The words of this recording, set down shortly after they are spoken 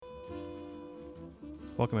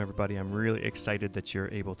Welcome, everybody. I'm really excited that you're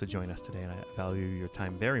able to join us today, and I value your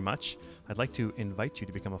time very much. I'd like to invite you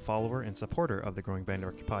to become a follower and supporter of the Growing Band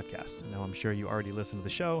Director podcast. Now, I'm sure you already listen to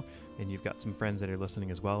the show, and you've got some friends that are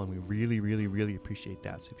listening as well, and we really appreciate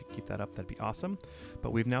that. So if you keep that up, that'd be awesome.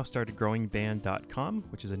 But we've now started growingband.com,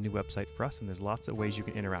 which is a new website for us, and there's lots of ways you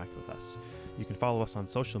can interact with us. You can follow us on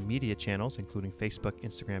social media channels, including Facebook,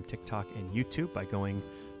 Instagram, TikTok, and YouTube by going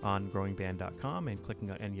on growingband.com and clicking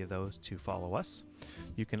on any of those to follow us.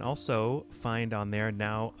 You can also find on there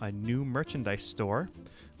now a new merchandise store,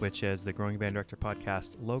 which has the Growing Band Director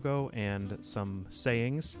podcast logo and some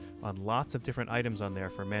sayings on lots of different items on there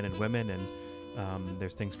for men and women. And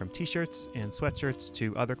there's things from t-shirts and sweatshirts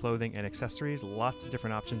to other clothing and accessories. Lots of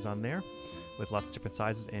different options on there with lots of different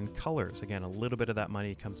sizes and colors. Again, a little bit of that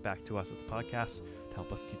money comes back to us at the podcast to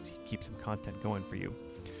help us keep some content going for you.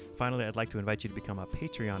 Finally, I'd like to invite you to become a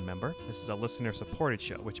Patreon member. This is a listener-supported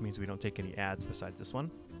show, which means we don't take any ads besides this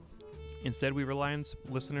one. Instead, we rely on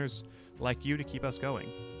listeners like you to keep us going,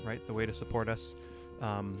 right? The way to support us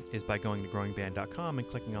is by going to growingband.com and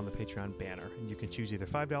clicking on the Patreon banner. And you can choose either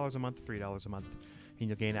 $5 a month, $3 a month, and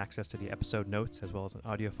you'll gain access to the episode notes as well as an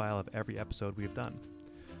audio file of every episode we've done.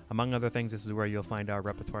 Among other things, this is where you'll find our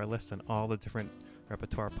repertoire list and all the different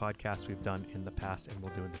repertoire podcasts we've done in the past and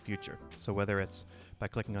will do in the future. So whether it's by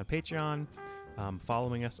clicking on Patreon,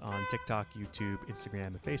 following us on TikTok, YouTube, Instagram,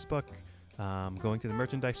 and Facebook, going to the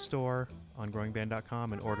merchandise store on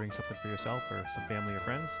growingband.com and ordering something for yourself or some family or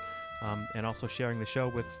friends, and also sharing the show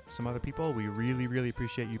with some other people. We really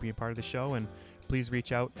appreciate you being part of the show, and please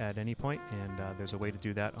reach out at any point, and there's a way to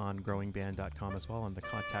do that on growingband.com as well on the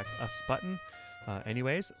Contact Us button.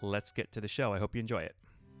 Anyways, let's get to the show. I hope you enjoy it.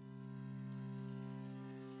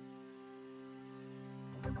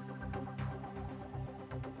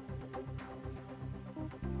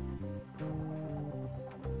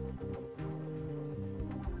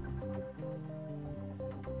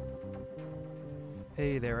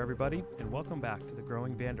 Hey there, everybody, and welcome back to the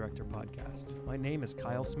Growing Band Director podcast. My name is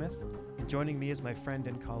Kyle Smith, and joining me is my friend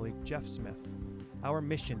and colleague, Jeff Smith. Our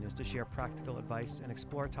mission is to share practical advice and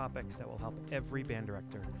explore topics that will help every band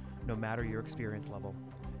director, no matter your experience level,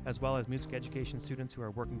 as well as music education students who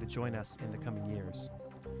are working to join us in the coming years.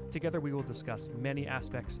 Together, we will discuss many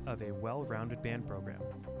aspects of a well-rounded band program,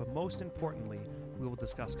 but most importantly, we will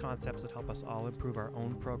discuss concepts that help us all improve our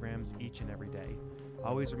own programs each and every day.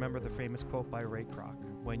 Always remember the famous quote by Ray Kroc,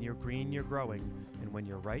 "When you're green, you're growing, and when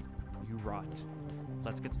you're right, you rot."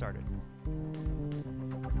 Let's get started.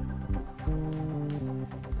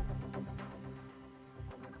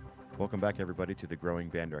 Welcome back, everybody, to the Growing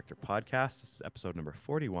Band Director podcast. This is episode number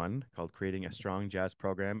 41, called Creating a Strong Jazz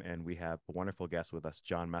Program, and we have a wonderful guest with us,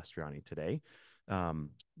 John Mastroianni, today.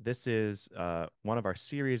 This is one of our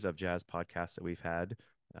series of jazz podcasts that we've had.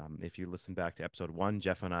 If you listen back to episode 1,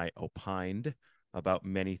 Jeff and I opined about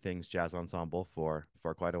many things jazz ensemble for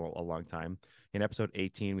quite a long time. In episode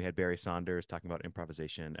 18, we had Barry Saunders talking about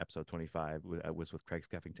improvisation. Episode 25 was with Craig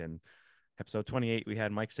Skeffington. Episode 28, we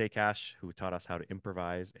had Mike Sakash, who taught us how to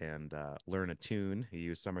improvise and learn a tune. He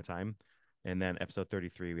used Summertime. And then episode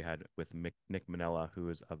 33, we had with Nick Manella, who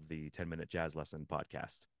is of the 10-Minute Jazz Lesson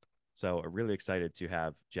podcast. So I'm really excited to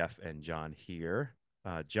have Jeff and John here.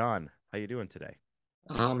 John, how you doing today?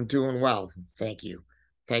 I'm doing well. Thank you.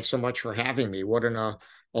 Thanks so much for having me. What an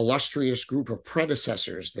illustrious group of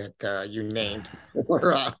predecessors that you named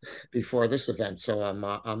before this event. So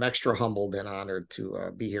I'm extra humbled and honored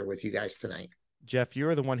to be here with you guys tonight. Jeff,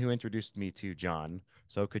 you're the one who introduced me to John.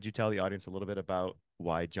 So could you tell the audience a little bit about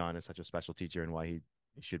why John is such a special teacher and why he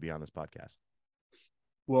should be on this podcast?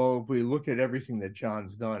 Well, if we look at everything that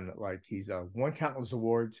John's done, like he's won countless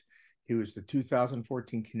awards. He was the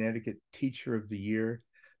 2014 Connecticut Teacher of the Year,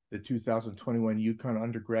 the 2021 UConn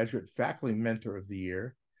Undergraduate Faculty Mentor of the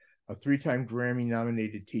Year, a 3-time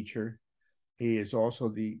Grammy-nominated teacher. He is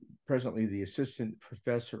also presently the Assistant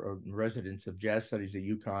Professor of Residence of Jazz Studies at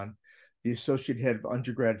UConn, the Associate Head of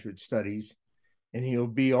Undergraduate Studies, and he'll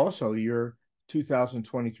be also your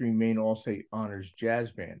 2023 Maine All-State Honors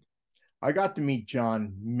Jazz Band. I got to meet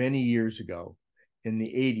John many years ago in the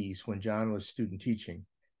 80s when John was student teaching,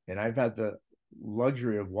 and I've had the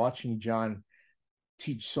luxury of watching John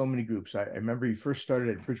teach so many groups. I remember he first started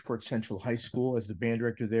at Bridgeport Central High School as the band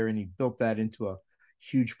director there, and he built that into a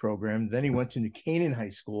huge program. Then he went to New Canaan High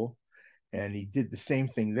School, and he did the same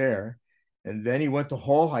thing there. And then he went to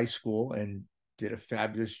Hall High School and did a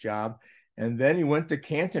fabulous job. And then he went to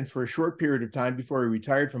Canton for a short period of time before he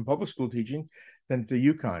retired from public school teaching, then to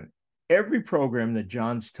UConn. Every program that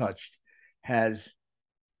John's touched has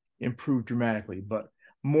improved dramatically, but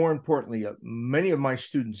more importantly, many of my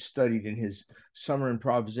students studied in his summer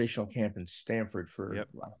improvisational camp in Stanford for,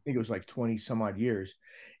 I think it was like 20 some odd years.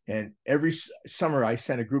 And every summer I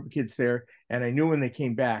sent a group of kids there, and I knew when they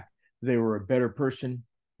came back, they were a better person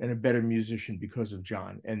and a better musician because of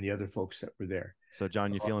John and the other folks that were there. So,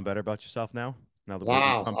 John, you feeling better about yourself now? Now that we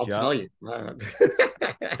Wow, pumped I'll you tell up?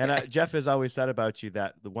 you. And Jeff has always said about you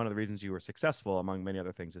that one of the reasons you were successful, among many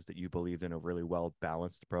other things, is that you believed in a really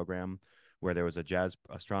well-balanced program where there was a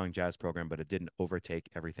strong jazz program, but it didn't overtake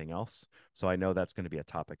everything else. So I know that's going to be a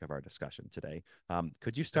topic of our discussion today.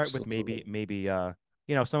 Could you start with maybe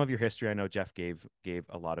some of your history? I know Jeff gave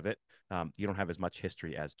a lot of it. You don't have as much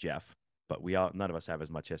history as Jeff, but none of us have as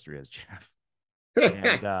much history as Jeff.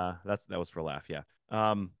 And that was for a laugh, yeah.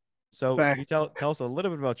 So can you tell us a little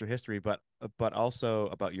bit about your history, but also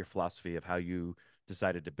about your philosophy of how you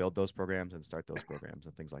decided to build those programs and start those programs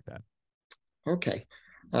and things like that? Okay.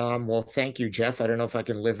 Well, thank you, Jeff. I don't know if I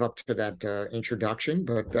can live up to that introduction,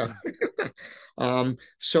 but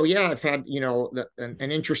so yeah, I've had an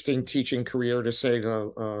interesting teaching career, to say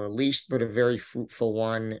the least, but a very fruitful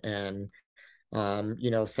one, and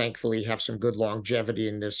thankfully have some good longevity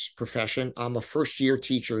in this profession. I'm a first-year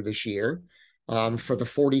teacher this year, for the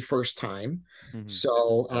 41st time.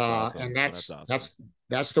 So That's awesome. and That's awesome.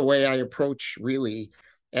 that's the way I approach really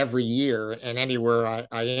every year and anywhere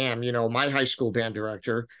I am. My high school band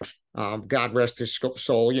director, God rest his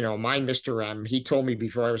soul, my Mr. M, he told me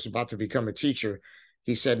before I was about to become a teacher,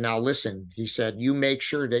 he said, now listen, he said, you make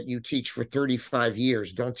sure that you teach for 35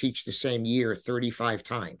 years. Don't teach the same year 35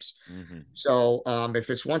 times. So if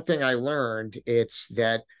it's one thing I learned, it's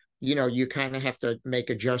that, you kind of have to make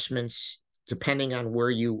adjustments depending on where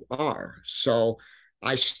you are. So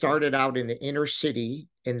I started out in the inner city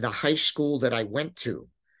in the high school that I went to.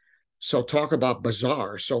 So talk about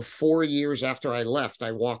bizarre. So 4 years after I left,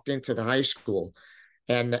 I walked into the high school,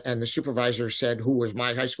 and the supervisor said, who was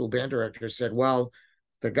my high school band director, said, well,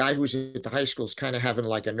 the guy who's at the high school is kind of having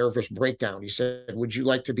like a nervous breakdown. He said, would you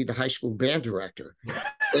like to be the high school band director?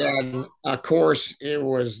 And of course it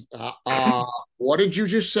was, what did you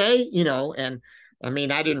just say? And I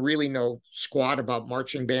mean, I didn't really know squat about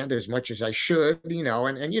marching band as much as I should,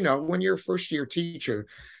 and when you're a first year teacher,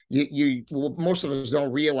 well, most of us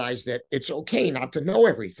don't realize that it's okay not to know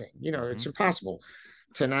everything. It's impossible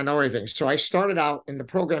to not know everything. So I started out, and the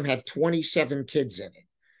program had 27 kids in it.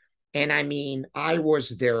 And I mean, I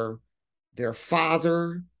was their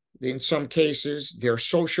father, in some cases, their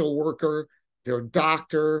social worker, their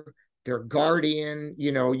doctor, their guardian,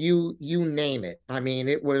 you name it. I mean,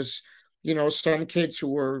 it was, some kids who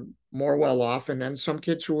were more well off, and then some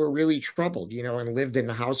kids who were really troubled, and lived in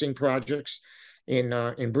the housing projects in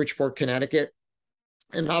Bridgeport, Connecticut.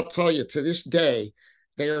 And I'll tell you, to this day,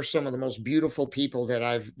 they are some of the most beautiful people that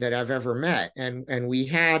I've ever met. And we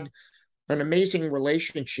had an amazing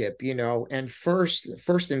relationship, and first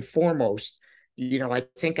and foremost, I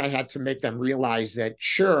think I had to make them realize that,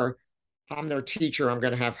 sure, I'm their teacher, I'm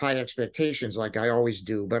going to have high expectations like I always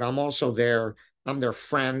do, but I'm also I'm their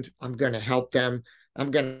friend, I'm going to help them, I'm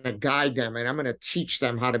going to guide them, and I'm going to teach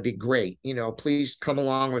them how to be great. Please come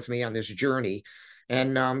along with me on this journey.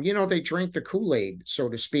 And they drink the Kool-Aid, so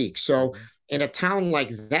to speak. So in a town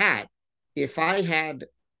like that, if I had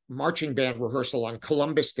marching band rehearsal on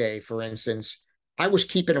Columbus Day, for instance, I was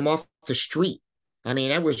keeping them off the street. I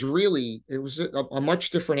mean, it was a much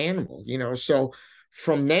different animal, So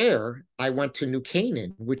from there, I went to New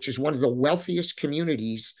Canaan, which is one of the wealthiest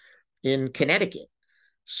communities in Connecticut.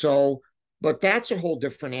 So, but that's a whole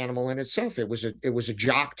different animal in itself. It was a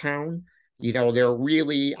jock town. They're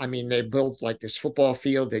really, I mean, they built like this football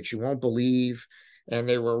field that you won't believe. And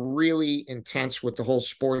they were really intense with the whole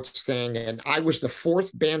sports thing. And I was the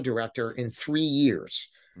fourth band director in 3 years.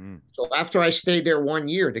 So after I stayed there 1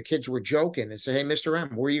 year, the kids were joking and said, hey, Mr.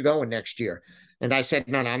 M, where are you going next year? And I said,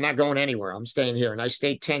 no, I'm not going anywhere. I'm staying here. And I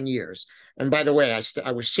stayed 10 years. And by the way,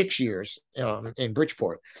 I was 6 years in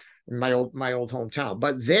Bridgeport, in my old hometown.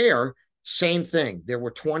 But there, same thing. There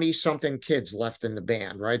were 20 something kids left in the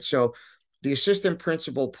band, right? So the assistant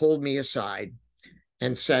principal pulled me aside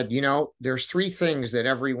and said, there's 3 things that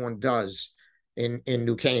everyone does in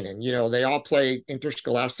New Canaan. They all play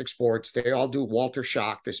interscholastic sports. They all do Walter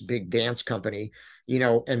Schock, this big dance company,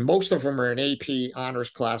 and most of them are in AP honors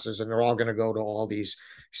classes, and they're all going to go to all these.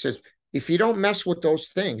 He says, if you don't mess with those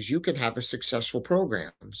things, you can have a successful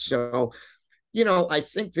program. So, I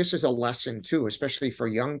think this is a lesson too, especially for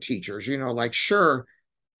young teachers, like, sure,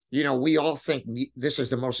 we all think this is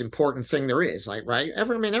the most important thing there is, like, right?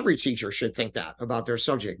 Every teacher should think that about their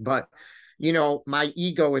subject. But, my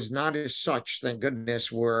ego is not as such, thank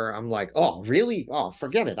goodness, where I'm like, oh, really? Oh,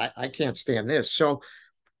 forget it. I can't stand this. So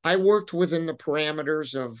I worked within the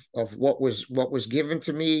parameters of what was given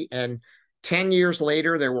to me. And 10 years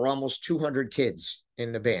later, there were almost 200 kids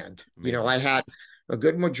in the band. Amazing. I had a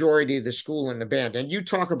good majority of the school in the band. And you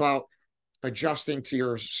talk about adjusting to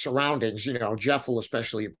your surroundings. Jeff will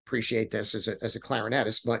especially appreciate this as a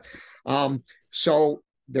clarinetist. But so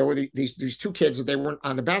there were these two kids that they weren't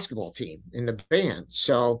on the basketball team in the band.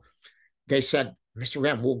 So they said, Mr.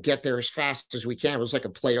 Rem, we'll get there as fast as we can. It was like a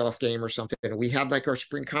playoff game or something. And we had like our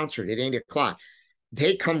spring concert at 8 o'clock.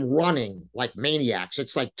 They come running like maniacs.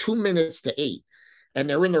 It's like 2 minutes to 8. And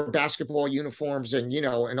they're in their basketball uniforms and,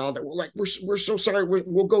 and all that. We're like, we're so sorry.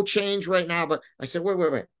 We'll go change right now. But I said,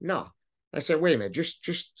 wait. No. I said, wait a minute,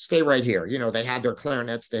 just stay right here. They had their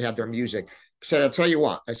clarinets, they had their music. I said, I'll tell you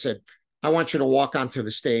what. I said, I want you to walk onto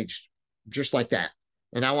the stage just like that.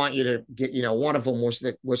 And I want you to get, one of them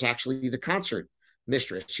was actually the concert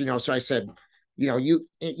mistress, so I said,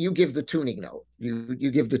 you give the tuning note, you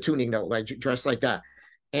give the tuning note, like dress like that.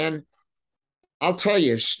 And I'll tell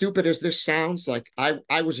you, as stupid as this sounds, like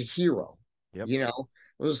I was a hero. Yep.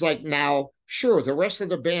 It was like, now sure, the rest of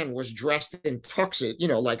the band was dressed in tuxes,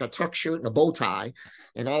 like a tux shirt and a bow tie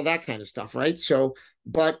and all that kind of stuff, right? So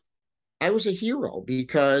but I was a hero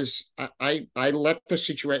because I let the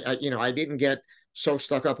situation, I didn't get so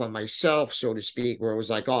stuck up on myself, so to speak, where it was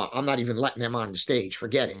like, oh, I'm not even letting them on the stage.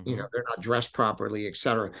 Forget it. Mm-hmm. They're not dressed properly,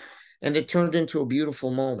 etc. And it turned into a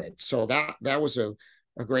beautiful moment. So that was a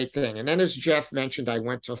great thing. And then, as Jeff mentioned, I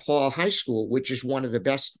went to Hall High School, which is one of the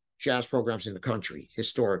best jazz programs in the country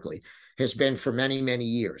historically, has been for many, many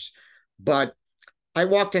years. But I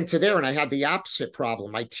walked into there and I had the opposite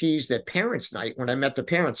problem. I teased at parents' night when I met the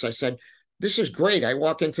parents. I said, this is great. I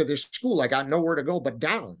walk into this school, I got nowhere to go but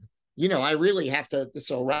down. I really have to,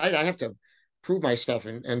 I have to prove myself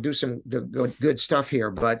and do some good stuff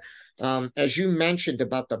here. But as you mentioned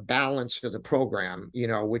about the balance of the program,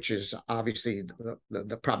 which is obviously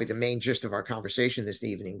the probably the main gist of our conversation this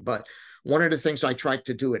evening. But one of the things I tried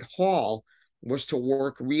to do at Hall was to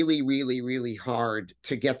work really, really, really hard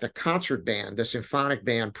to get the concert band, the symphonic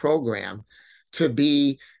band program, to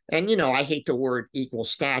be, and I hate the word equal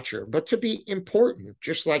stature, but to be important,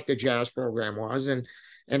 just like the jazz program was, and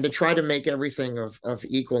to try to make everything of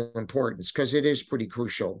equal importance, because it is pretty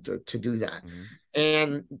crucial to do that. Mm-hmm.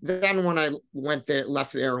 And then when I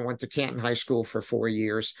left there and went to Canton High School for 4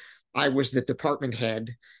 years, I was the department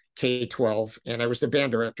head, K-12, and I was the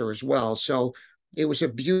band director as well. So it was a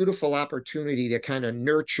beautiful opportunity to kind of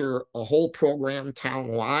nurture a whole program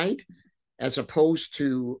town-wide, as opposed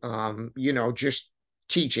to, just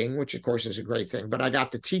teaching, which of course is a great thing. But I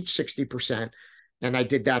got to teach 60%, and I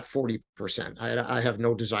did that 40%. I have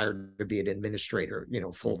no desire to be an administrator,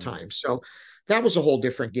 full time. Mm-hmm. So that was a whole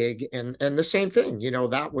different gig. And the same thing,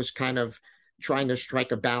 that was kind of trying to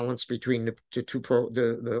strike a balance between the two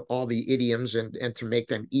all the idioms and to make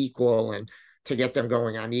them equal and to get them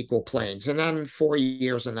going on equal planes. And then 4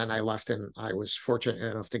 years, and then I left, and I was fortunate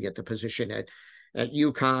enough to get the position at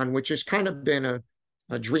UConn, which has kind of been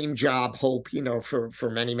a dream job, hope,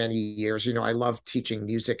 for many, many years. I love teaching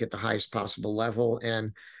music at the highest possible level.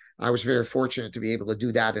 And I was very fortunate to be able to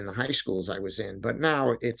do that in the high schools I was in. But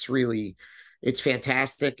now it's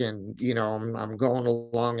fantastic. And, I'm going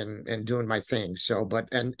along and doing my thing. So,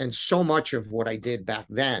 and so much of what I did back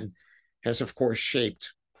then has, of course,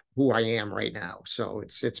 shaped who I am right now. So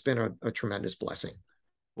it's been a tremendous blessing.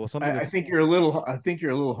 Well, I think you're a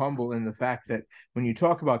little humble in the fact that when you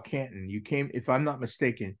talk about Canton, you came, if I'm not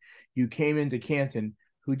mistaken, you came into Canton,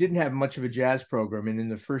 who didn't have much of a jazz program, and in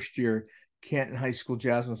the first year, Canton High School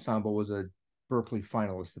Jazz Ensemble was a Berklee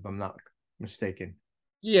finalist, if I'm not mistaken.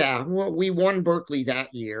 Yeah, well, we won Berklee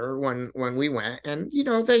that year when we went, and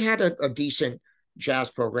they had a decent jazz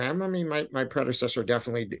program. I mean, my predecessor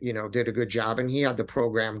definitely did a good job, and he had the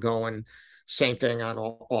program going. Same thing on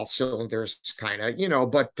all cylinders, kind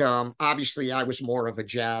of, but obviously I was more of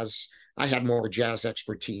I had more jazz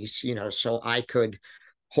expertise, so I could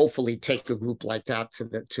hopefully take a group like that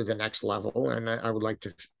to the next level. And I would like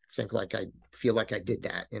to feel like I did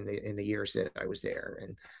that in the years that I was there.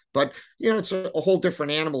 But it's a whole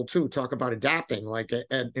different animal too. Talk about adapting. Like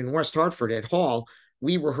in West Hartford at Hall,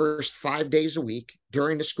 we rehearsed 5 days a week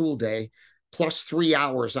during the school day, plus 3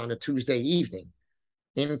 hours on a Tuesday evening.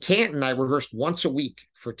 In Canton, I rehearsed once a week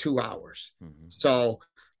for 2 hours. Mm-hmm. So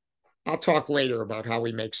I'll talk later about how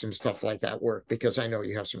we make some stuff like that work, because I know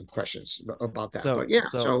you have some questions about that. But yeah,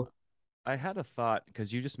 so I had a thought,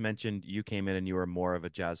 because you just mentioned you came in and you were more of a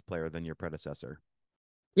jazz player than your predecessor.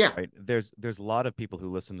 Yeah. Right. There's a lot of people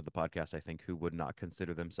who listen to the podcast, I think, who would not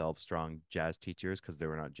consider themselves strong jazz teachers because they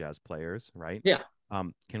were not jazz players, right? Yeah.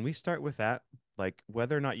 Can we start with that? Like,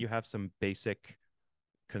 whether or not you have some basic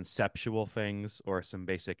conceptual things or some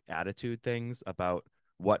basic attitude things about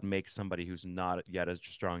what makes somebody who's not yet a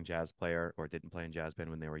strong jazz player or didn't play in jazz band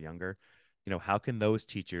when they were younger, how can those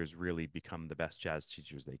teachers really become the best jazz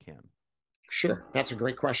teachers they can? Sure, that's a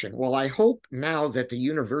great question. Well, I hope now that the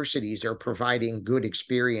universities are providing good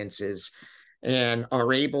experiences and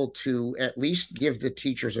are able to at least give the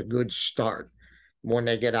teachers a good start when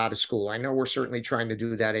they get out of school. I know we're certainly trying to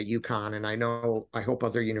do that at UConn, and I hope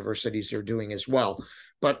other universities are doing as well.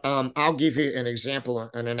 But I'll give you an example,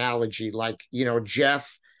 an analogy, like,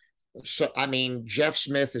 Jeff. So, I mean, Jeff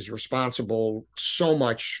Smith is responsible so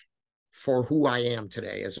much for who I am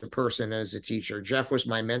today as a person, as a teacher. Jeff was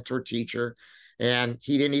my mentor teacher, and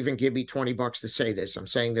he didn't even give me $20 to say this. I'm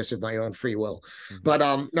saying this of my own free will. Mm-hmm.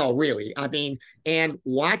 But no, really. I mean, and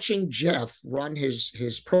watching Jeff run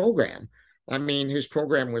his program, I mean, his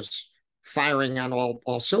program was firing on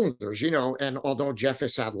all cylinders, and although Jeff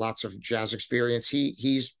has had lots of jazz experience,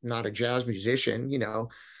 he's not a jazz musician,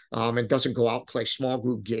 and doesn't go out and play small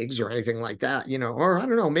group gigs or anything like that, or I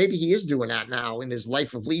don't know, maybe he is doing that now in his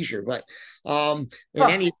life of leisure. But some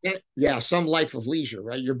life of leisure,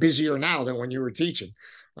 right? You're busier now than when you were teaching.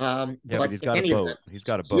 But he's got a boat. He's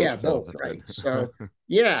got a boat. Yeah, so both, right? So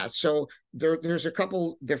yeah, so there's a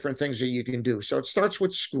couple different things that you can do. So it starts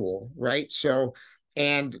with school, right? So,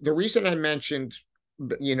 and the reason I mentioned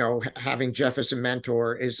having Jeff as a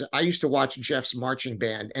mentor is I used to watch Jeff's marching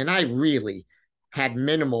band, and I really had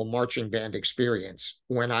minimal marching band experience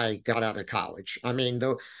when I got out of college. I mean,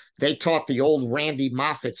 they taught the old Randy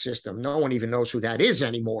Moffat system. No one even knows who that is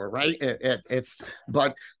anymore, right?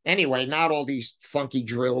 But anyway, not all these funky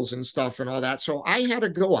drills and stuff and all that. So I had to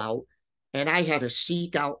go out and I had to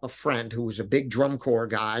seek out a friend who was a big drum corps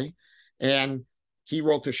guy, and he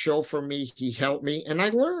wrote the show for me. He helped me, and I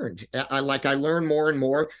learned. I learned more and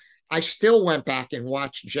more. I still went back and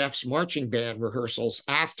watched Jeff's marching band rehearsals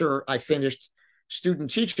after I finished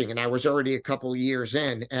student teaching, and I was already a couple of years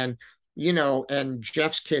in, and and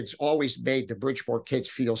Jeff's kids always made the Bridgeport kids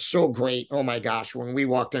feel so great. Oh my gosh, when we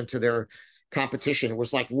walked into their competition, it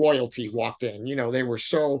was like royalty walked in. They were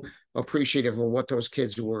so appreciative of what those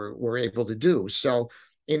kids were able to do. So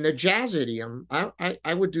in the jazz idiom,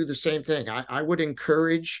 I would do the same thing. I would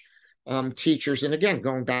encourage teachers, and again,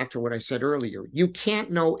 going back to what I said earlier, you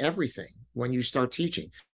can't know everything when you start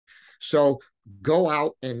teaching. So go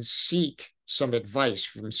out and seek some advice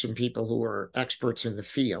from some people who are experts in the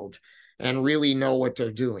field and really know what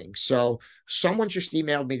they're doing. So someone just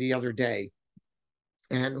emailed me the other day,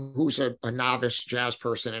 and who's a novice jazz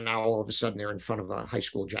person, and now all of a sudden they're in front of a high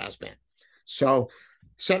school jazz band. So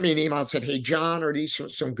sent me an email and said, "Hey, John, are these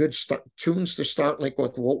some good tunes to start? Like,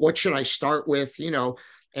 what should I start with?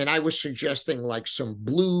 And I was suggesting like some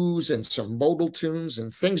blues and some modal tunes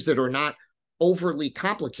and things that are not overly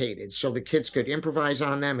complicated, so the kids could improvise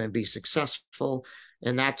on them and be successful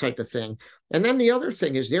and that type of thing. And then the other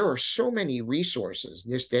thing is there are so many resources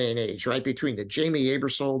this day and age, right? Between the Jamie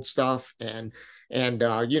Aebersold stuff and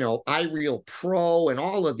iReal Pro and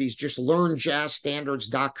all of these, just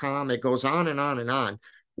learnjazzstandards.com. It goes on and on and on,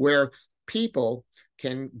 where people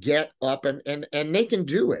can get up and they can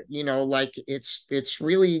do it, like it's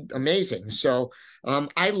really amazing. So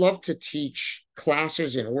I love to teach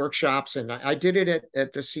classes and workshops, and I did it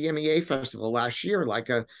at the CMEA festival last year, like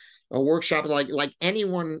a workshop, like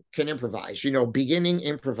anyone can improvise, beginning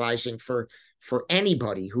improvising for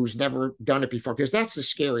anybody who's never done it before, because that's the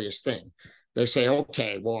scariest thing. They say,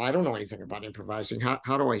 okay, well, I don't know anything about improvising.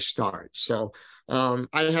 How do I start? So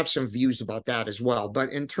I have some views about that as well.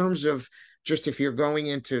 But in terms of just if you're going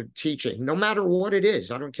into teaching, no matter what it is,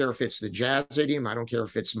 I don't care if it's the jazz idiom, I don't care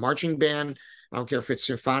if it's marching band, I don't care if it's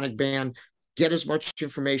symphonic band, get as much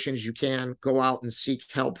information as you can, go out and seek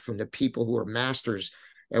help from the people who are masters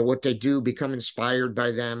at what they do, become inspired by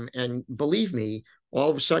them. And believe me, all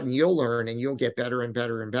of a sudden you'll learn and you'll get better and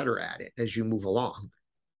better and better at it as you move along.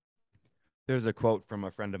 There's a quote from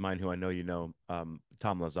a friend of mine who I know Tom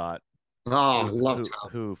Lazat. Oh, love Tom.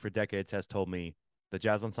 Who for decades has told me the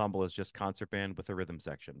jazz ensemble is just concert band with a rhythm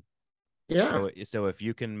section. Yeah. So if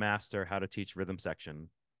you can master how to teach rhythm section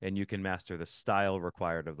and you can master the style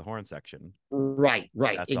required of the horn section. Right,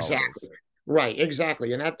 exactly. Right,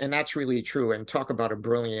 exactly. And that's really true. And talk about a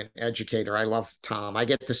brilliant educator. I love Tom. I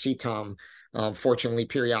get to see Tom, fortunately,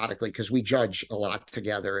 periodically, because we judge a lot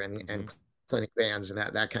together and clinic bands and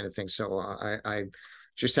that kind of thing. So I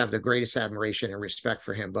just have the greatest admiration and respect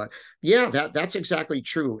for him. But yeah, that's exactly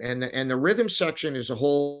true. And the rhythm section is a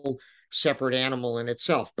whole separate animal in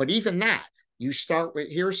itself. But even that, you start with,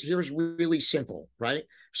 here's really simple, right?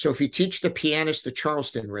 So if you teach the pianist the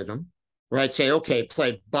Charleston rhythm, right, say, okay,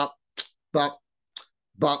 play bop, bop,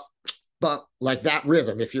 bop, but like that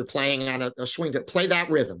rhythm, if you're playing on a swing, to play that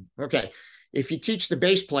rhythm. Okay. If you teach the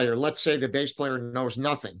bass player, let's say the bass player knows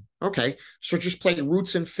nothing. Okay. So just play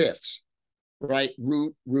roots and fifths, right?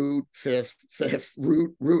 Root, root, fifth, fifth,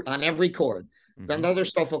 root, root on every chord. Then the other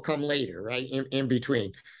stuff will come later, right? In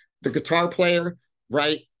between. The guitar player,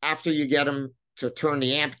 right? After you get them to turn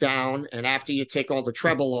the amp down and after you take all the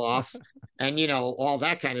treble off and, all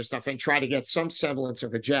that kind of stuff and try to get some semblance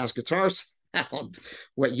of a jazz guitar sound.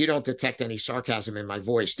 What, you don't detect any sarcasm in my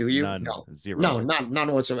voice, do you? None. No. Zero. No,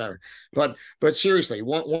 none whatsoever. But seriously,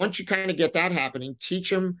 once you kind of get that happening, teach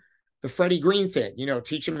them the Freddie Green thing,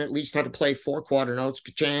 teach them at least how to play 4/4 notes,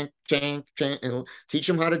 chang, chang, chang, and teach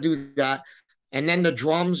them how to do that. And then the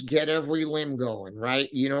drums get every limb going, right?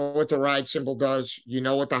 You know what the ride cymbal does, you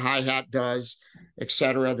know what the hi-hat does,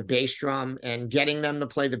 etc. The bass drum, and getting them to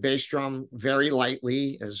play the bass drum very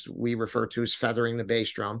lightly, as we refer to as feathering the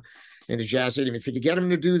bass drum in the jazz idiom. If you could get them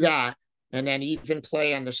to do that, and then even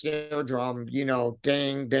play on the snare drum,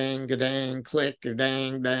 dang, dang, ga-dang, click,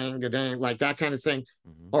 ga-dang, dang, ga-dang, like that kind of thing.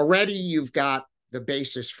 Already you've got the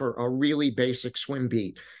basis for a really basic swing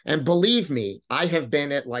beat. And believe me, I have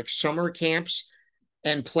been at like summer camps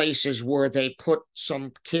and places where they put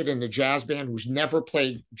some kid in the jazz band who's never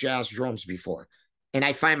played jazz drums before. And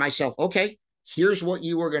I find myself, okay, here's what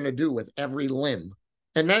you are going to do with every limb.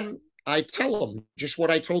 And then I tell them just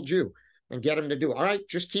what I told you and get them to do. All right,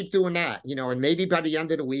 just keep doing that, and maybe by the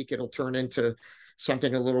end of the week, it'll turn into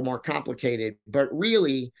something a little more complicated. But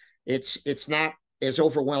really, it's not as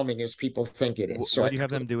overwhelming as people think it is. So what do you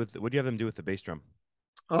have them do with the bass drum?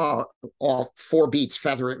 All 4 beats,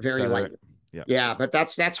 feather it very lightly. Yeah, but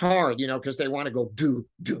that's hard, because they want to go do,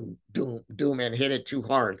 doom, doom, doom and hit it too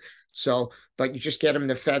hard. So, but you just get them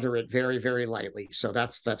to feather it very, very lightly. So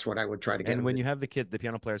that's what I would try to get. And when you have the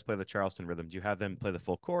piano players play the Charleston rhythm, do you have them play the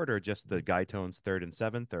full chord or just the guide tones 3rd and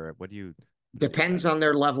 7th, or what do you? Depends on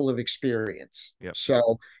their level of experience. Yep.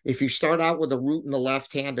 So if you start out with a root in the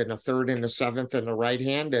left hand and a 3rd and a 7th in the right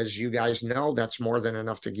hand, as you guys know, that's more than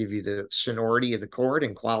enough to give you the sonority of the chord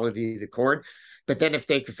and quality of the chord. But then if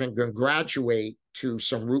they can graduate to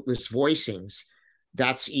some rootless voicings,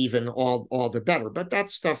 that's even all the better. But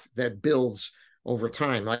that's stuff that builds over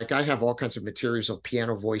time. Like I have all kinds of materials of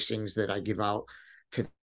piano voicings that I give out to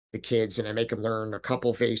the kids, and I make them learn a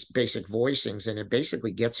couple basic voicings, and it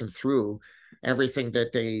basically gets them through everything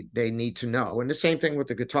that they need to know. And the same thing with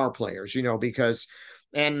the guitar players, because,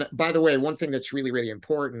 and by the way, one thing that's really, really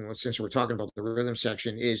important, since we're talking about the rhythm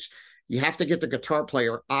section, is you have to get the guitar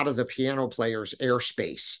player out of the piano player's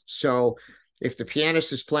airspace. So if the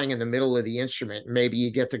pianist is playing in the middle of the instrument, maybe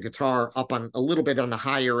you get the guitar up on a little bit on the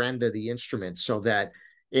higher end of the instrument so that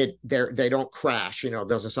they don't crash. It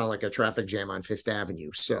doesn't sound like a traffic jam on Fifth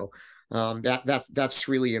Avenue. So that's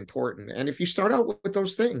really important. And if you start out with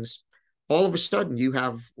those things, all of a sudden you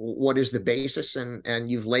have what is the basis,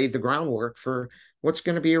 and you've laid the groundwork for what's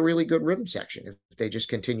going to be a really good rhythm section if they just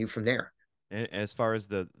continue from there. As far as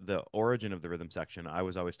the origin of the rhythm section, I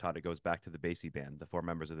was always taught it goes back to the Basie band, the 4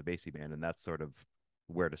 members of the Basie band, and that's sort of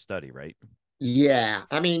where to study, right? Yeah.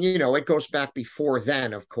 I mean, it goes back before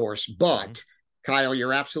then, of course, but Kyle,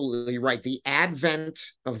 you're absolutely right. The advent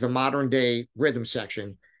of the modern day rhythm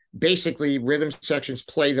section, basically rhythm sections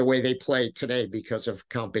play the way they play today because of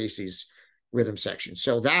Count Basie's rhythm section.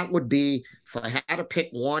 So that would be, if I had to pick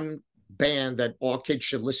one band that all kids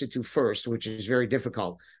should listen to first, which is very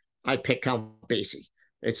difficult, I'd pick Count Basie.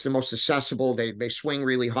 It's the most accessible. They swing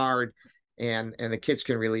really hard, and the kids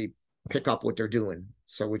can really pick up what they're doing.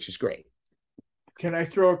 So, which is great. Can I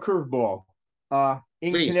throw a curveball?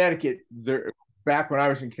 In Please. Connecticut, back when I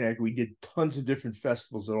was in Connecticut, we did tons of different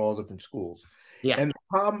festivals at all different schools. Yeah. And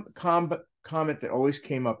the comment that always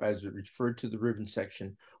came up as it referred to the rhythm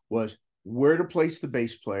section was where to place the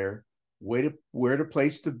bass player, where to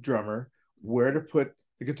place the drummer, where to put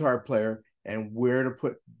the guitar player, and where to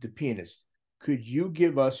put the pianist. Could you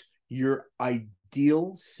give us your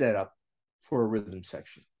ideal setup for a rhythm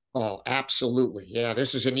section? Oh, absolutely. Yeah,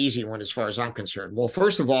 this is an easy one as far as I'm concerned. Well,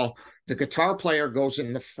 first of all, the guitar player goes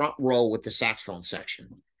in the front row with the saxophone section.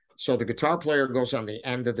 So the guitar player goes on the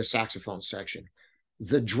end of the saxophone section.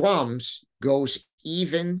 The drums goes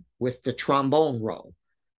even with the trombone row.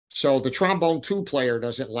 So the trombone 2 player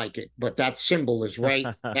doesn't like it, but that cymbal is right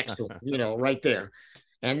next to it, right there.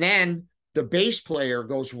 And then the bass player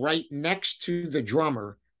goes right next to the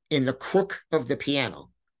drummer in the crook of the piano.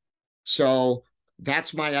 So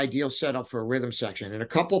that's my ideal setup for a rhythm section. And a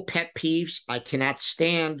couple pet peeves: I cannot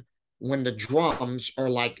stand when the drums are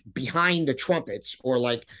like behind the trumpets or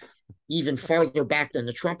like even farther back than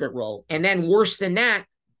the trumpet row. And then worse than that,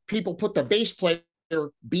 people put the bass player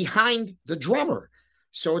behind the drummer.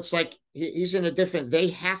 So it's like He's in a different, they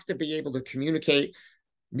have to be able to communicate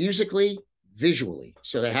musically, visually.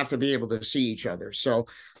 So they have to be able to see each other. So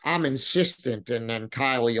I'm insistent, and then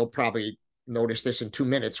Kyle, you'll probably notice this in 2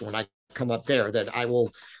 minutes when I come up there, that I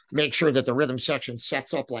will make sure that the rhythm section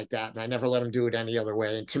sets up like that, and I never let them do it any other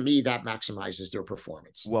way. And to me, that maximizes their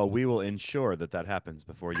performance. Well, we will ensure that that happens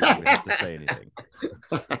before you even have to say anything.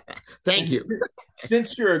 Thank you.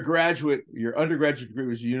 Since you're a graduate, your undergraduate degree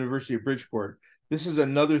was the University of Bridgeport. This is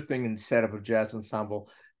another thing in setup of jazz ensemble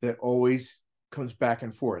that always comes back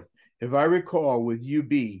and forth. If I recall, with UB,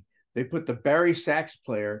 they put the bari sax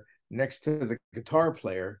player next to the guitar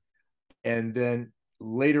player, and then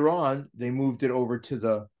later on they moved it over to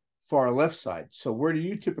the far left side. So where do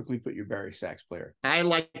you typically put your bari sax player? I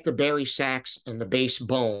like the bari sax and the bass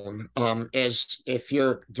bone. As if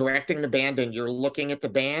you're directing the band and you're looking at the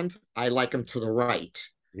band, I like them to the right.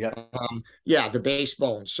 Yeah. Yeah, the bass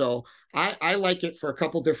bone. So I like it for a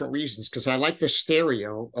couple different reasons, because I like the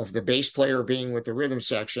stereo of the bass player being with the rhythm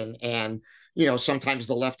section, and sometimes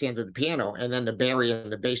the left hand of the piano, and then the bari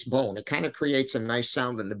and the bass bone. It kind of creates a nice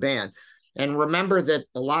sound in the band. And remember that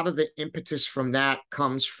a lot of the impetus from that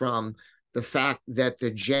comes from the fact that the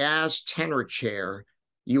jazz tenor chair,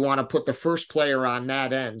 you want to put the first player on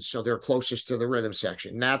that end so they're closest to the rhythm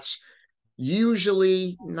section. That's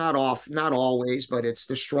usually, not always, but it's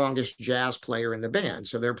the strongest jazz player in the band.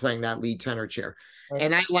 So they're playing that lead tenor chair. Right.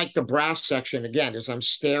 And I like the brass section, again, as I'm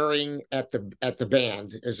staring at the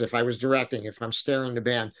band, as if I was directing, if I'm staring the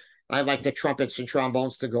band, I like the trumpets and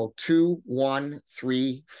trombones to go 2, 1,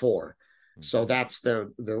 3, 4. So that's the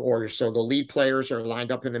order. So the lead players are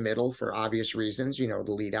lined up in the middle for obvious reasons. The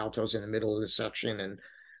lead alto's in the middle of the section, and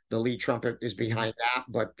the lead trumpet is behind that.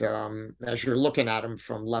 But as you're looking at them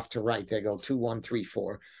from left to right, they go 2, 1, 3,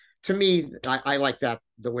 4. To me, I like that,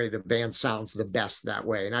 the way the band sounds the best that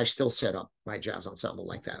way. And I still set up my jazz ensemble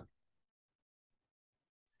like that.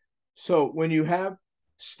 So when you have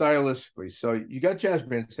stylistically, so you got jazz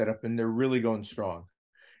band set up and they're really going strong.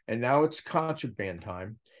 And now it's concert band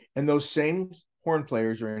time. And those same horn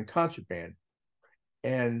players are in concert band.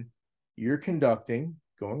 And you're conducting,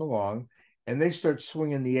 going along, and they start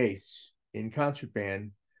swinging the eighths in concert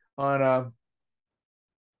band on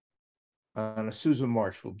a Sousa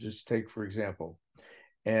march, we'll just take for example.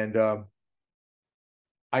 And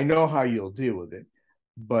I know how you'll deal with it,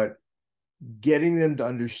 but getting them to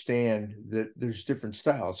understand that there's different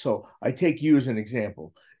styles. So I take you as an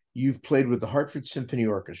example. You've played with the Hartford Symphony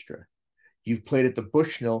Orchestra. You've played at the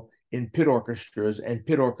Bushnell in pit orchestras and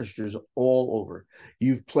pit orchestras all over.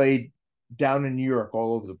 You've played down in New York,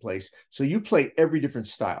 all over the place. So you play every different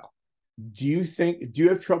style. Do you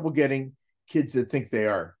have trouble getting kids that think they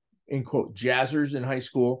are, in quote, jazzers in high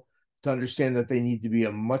school to understand that they need to be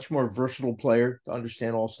a much more versatile player to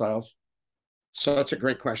understand all styles? So that's a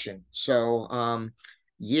great question. So,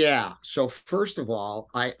 yeah. So first of all,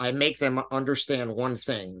 I make them understand one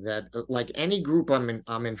thing, that like any group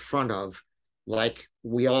I'm in front of, like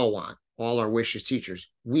we all want, all our wish as teachers,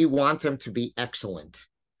 we want them to be excellent.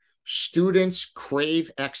 Students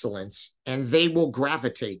crave excellence, and they will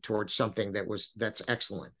gravitate towards something that's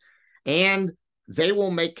excellent. And they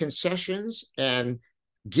will make concessions and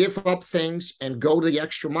give up things and go the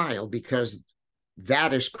extra mile, because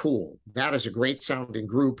that is cool. That is a great sounding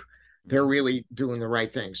group. They're really doing the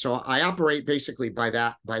right thing. So I operate basically by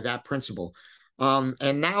that principle.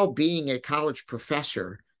 And now, being a college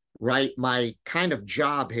professor, right, my kind of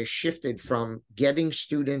job has shifted from getting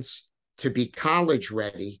students to be college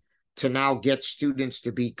ready to now get students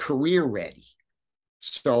to be career ready.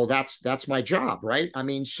 So that's my job, right? I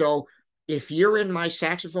mean, so if you're in my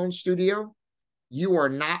saxophone studio, you are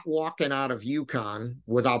not walking out of UConn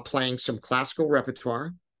without playing some classical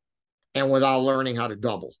repertoire and without learning how to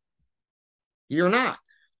double. You're not,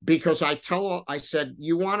 because I said,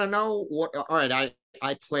 you want to know what? All right,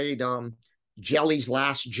 I played Jelly's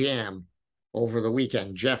Last Jam over the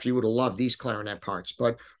weekend. Jeff, you would have loved these clarinet parts.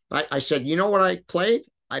 But I said, you know what I played?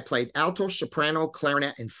 I played alto, soprano,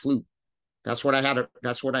 clarinet, and flute. That's what I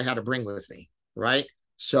had to bring with me, right?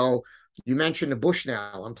 So you mentioned the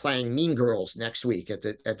Bushnell. I'm playing Mean Girls next week at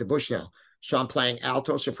the Bushnell. So I'm playing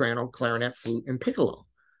alto, soprano, clarinet, flute, and piccolo,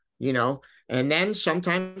 And then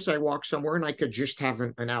sometimes I walk somewhere and I could just have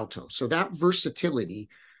an alto. So that versatility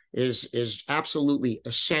is absolutely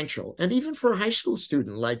essential. And even for a high school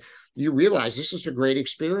student, like, you realize this is a great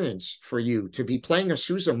experience for you to be playing a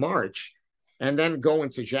Sousa march and then go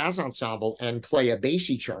into jazz ensemble and play a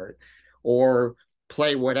Basie chart or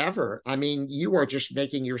play whatever. I mean, you are just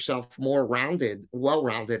making yourself more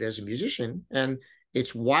well-rounded as a musician, and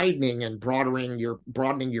it's widening and broadening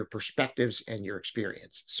your perspectives and your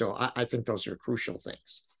experience. So I think those are crucial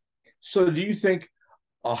things. So do you think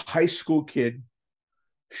a high school kid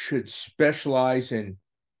should specialize in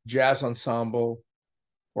jazz ensemble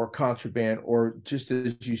or contraband, or just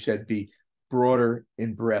as you said, be broader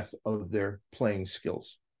in breadth of their playing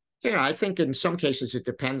skills? Yeah, I think in some cases it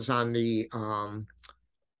depends on the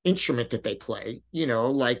instrument that they play.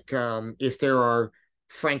 Like if there are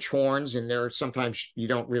French horns, and there sometimes you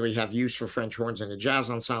don't really have use for French horns in a jazz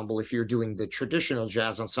ensemble if you're doing the traditional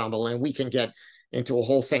jazz ensemble, and we can get into a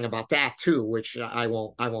whole thing about that too, which I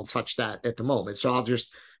won't touch that at the moment. So I'll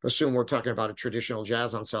just assume we're talking about a traditional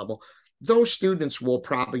jazz ensemble. Those students will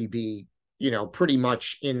probably be pretty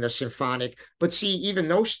much in the symphonic. But see, even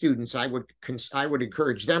those students, I would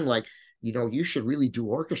encourage them, like, you should really do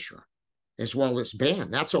orchestra as well as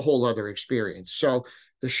band. That's a whole other experience. So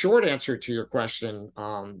the short answer to your question,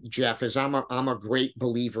 Jeff, is I'm a great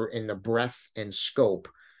believer in the breadth and scope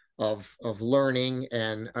of learning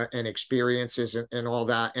and experiences and all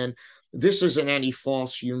that. And this isn't any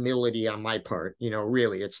false humility on my part.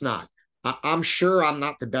 Really, it's not. I'm sure I'm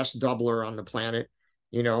not the best doubler on the planet.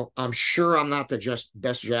 I'm sure I'm not the just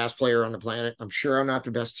best jazz player on the planet. I'm sure I'm not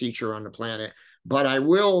the best teacher on the planet. But I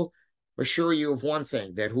will assure you of one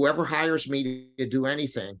thing, that whoever hires me to do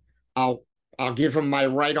anything, I'll give them my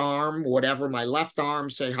right arm, whatever, my left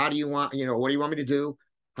arm, say, how do you want, what do you want me to do?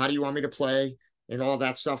 How do you want me to play? And all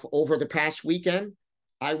that stuff. Over the past weekend,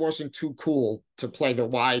 I wasn't too cool to play the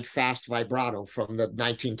wide, fast vibrato from the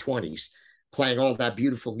 1920s, playing all that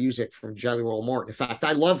beautiful music from Jelly Roll Morton. In fact,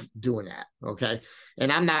 I love doing that. Okay.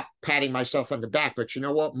 And I'm not patting myself on the back, but you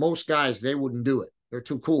know what? Most guys, they wouldn't do it. They're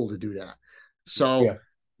too cool to do that. So Yeah.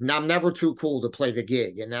 I'm never too cool to play the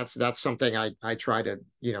gig. And that's something I try to,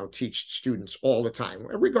 teach students all the time,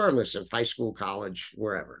 regardless of high school, college,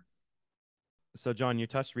 wherever. So, John, you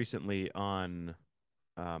touched recently on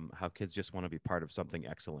how kids just want to be part of something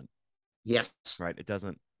excellent, Yes. right? It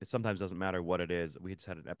sometimes doesn't matter what it is. We just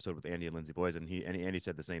had an episode with Andy and Lindsay Boys, and Andy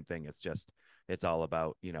said the same thing. It's all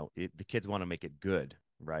about, the kids want to make it good,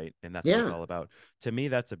 right? And that's what it's Yeah. all about. To me,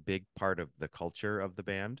 that's a big part of the culture of the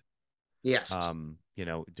band. Yes.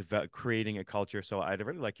 Creating a culture. So I'd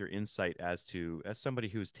really like your insight as somebody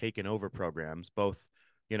who's taken over programs, both,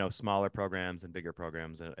 smaller programs and bigger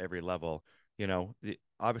programs at every level.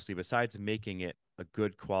 Obviously, besides making it a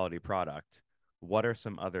good quality product, what are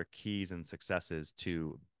some other keys and successes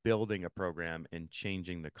to building a program and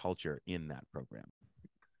changing the culture in that program?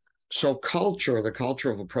 So the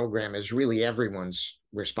culture of a program is really everyone's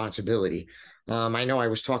responsibility. I know I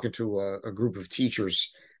was talking to a group of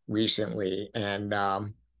teachers recently, and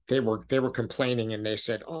they were complaining, and they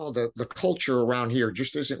said, "Oh, the culture around here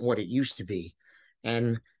just isn't what it used to be."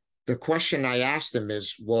 And the question I asked them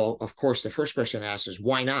is, well, of course, the first question I asked is,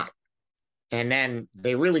 why not? And then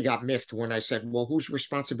they really got miffed when I said, well, whose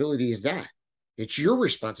responsibility is that? It's your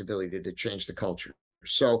responsibility to change the culture.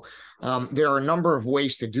 So there are a number of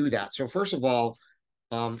ways to do that. So first of all,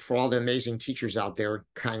 for all the amazing teachers out there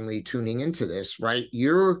kindly tuning into this, right?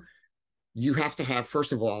 You have to have,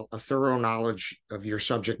 first of all, a thorough knowledge of your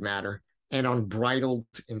subject matter and unbridled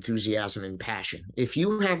enthusiasm and passion. If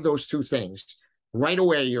you have those two things, right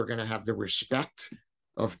away, you're going to have the respect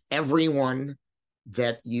of everyone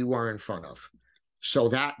that you are in front of. So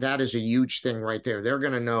that is a huge thing right there. They're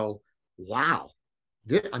going to know, wow,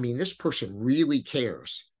 this person really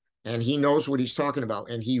cares, and he knows what he's talking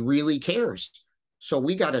about, and he really cares. So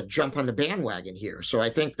we got to jump on the bandwagon here. So I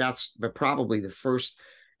think that's probably the first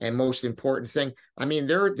and most important thing.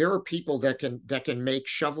 There are people that can make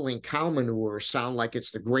shoveling cow manure sound like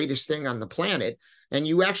it's the greatest thing on the planet, and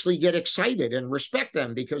you actually get excited and respect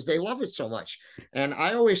them because they love it so much. And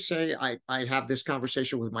I always say, I have this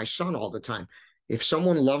conversation with my son all the time. If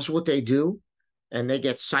someone loves what they do and they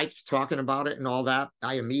get psyched talking about it and all that,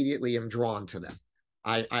 I immediately am drawn to them.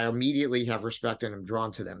 I immediately have respect and am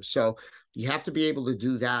drawn to them. So you have to be able to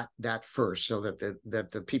do that first, so that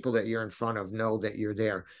the people that you're in front of know that you're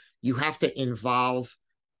there. You have to involve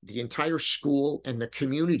the entire school and the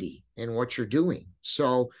community in what you're doing.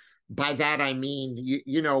 So by that, I mean,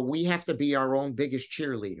 we have to be our own biggest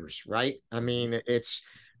cheerleaders, right? It's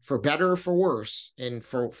for better or for worse. And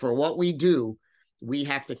for what we do, we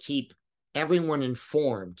have to keep everyone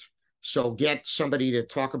informed. So get somebody to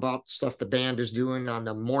talk about stuff the band is doing on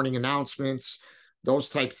the morning announcements, those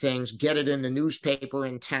type things. Get it in the newspaper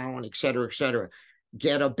in town, et cetera, et cetera.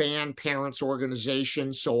 Get a band parents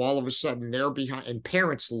organization, so all of a sudden they're behind. And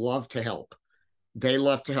parents love to help. They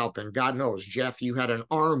love to help. And God knows, Jeff, you had an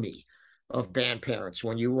army of band parents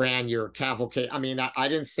when you ran your cavalcade. I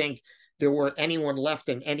didn't think there were anyone left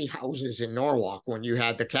in any houses in Norwalk when you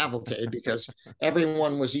had the cavalcade, because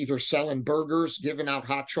everyone was either selling burgers, giving out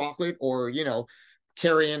hot chocolate, or,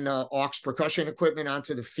 carrying aux percussion equipment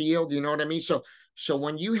onto the field. You know what I mean? So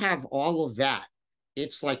when you have all of that,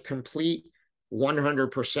 it's like complete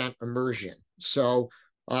 100% immersion. So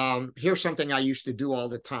here's something I used to do all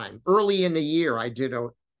the time. Early in the year, I did a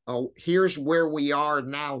here's where we are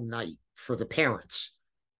now night for the parents.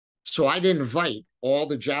 So I'd invite all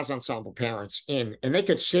the jazz ensemble parents in, and they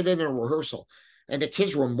could sit in a rehearsal. And the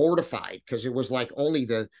kids were mortified because it was like only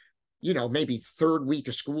the, maybe third week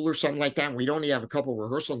of school or something like that. And we'd only have a couple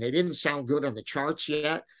rehearsals, and they didn't sound good on the charts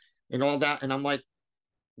yet and all that. And I'm like,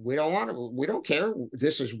 we don't care.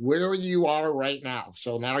 This is where you are right now.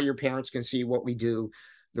 So now your parents can see what we do,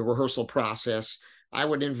 the rehearsal process. I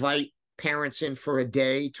would invite parents in for a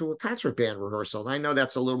day to a concert band rehearsal. And I know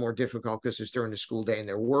that's a little more difficult because it's during the school day and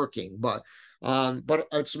they're working, but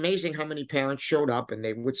it's amazing how many parents showed up, and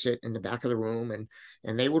they would sit in the back of the room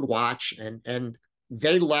and they would watch, and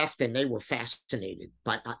they left and they were fascinated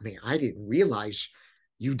by, I didn't realize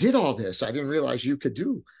you did all this. I didn't realize you could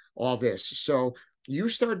do all this. So you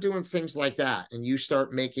start doing things like that, and you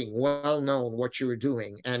start making well known what you were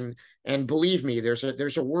doing. And believe me, there's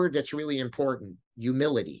a word that's really important: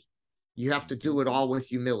 humility. You have to do it all with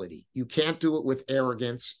humility. You can't do it with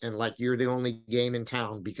arrogance and like you're the only game in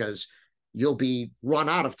town, because you'll be run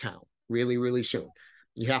out of town really, really soon.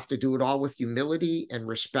 You have to do it all with humility and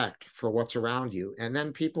respect for what's around you, and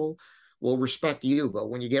then people will respect you. But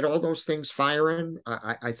when you get all those things firing,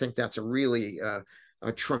 I think that's a really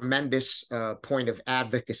a tremendous point of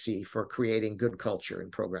advocacy for creating good culture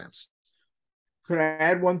in programs. Could I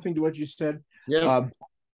add one thing to what you said? Yes.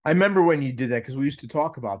 I remember when you did that, because we used to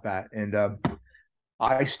talk about that, and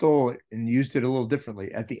I stole it and used it a little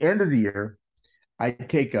differently. At the end of the year, I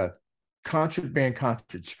take a band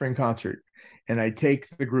concert, spring concert, and I take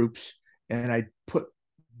the groups and I put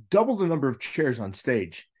double the number of chairs on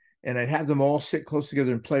stage, and I'd have them all sit close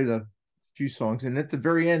together and play the few songs. And at the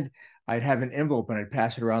very end, I'd have an envelope and I'd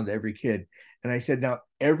pass it around to every kid. And I said, now,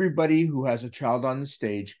 everybody who has a child on the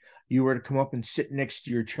stage, you are to come up and sit next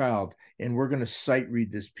to your child, and we're going to sight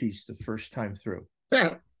read this piece the first time through.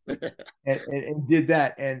 and did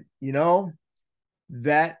that. And,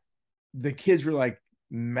 that the kids were like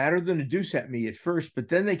madder than a deuce at me at first, but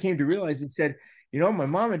then they came to realize and said, my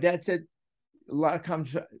mom and dad said a lot of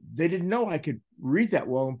times they didn't know I could read that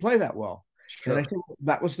well and play that well. Sure. And I think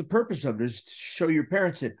that was the purpose of it, is to show your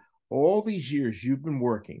parents that all these years you've been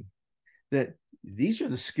working, that these are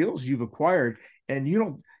the skills you've acquired. And you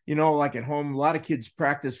don't, like at home, a lot of kids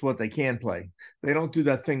practice what they can play. They don't do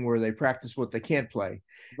that thing where they practice what they can't play.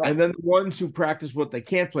 Right. And then the ones who practice what they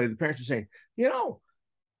can't play, the parents are saying,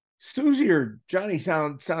 Susie or Johnny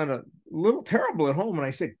sound a little terrible at home. And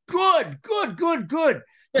I said, good.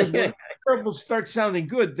 Because when terrible starts sounding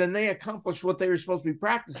good, then they accomplish what they were supposed to be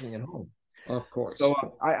practicing at home. Of course. So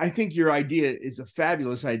I think your idea is a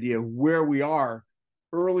fabulous idea, where we are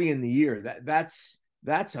early in the year.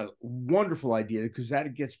 That's a wonderful idea, because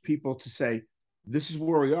that gets people to say, this is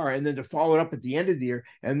where we are, and then to follow it up at the end of the year,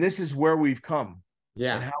 and this is where we've come.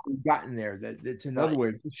 Yeah. And how we've gotten there. That's another way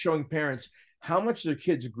of showing parents how much their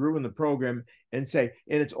kids grew in the program, and say,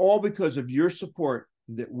 and it's all because of your support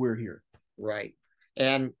that we're here. Right.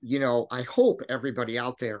 And, I hope everybody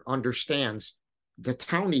out there understands the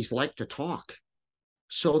townies like to talk.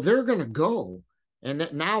 So they're going to go. And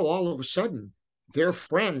that now all of a sudden, their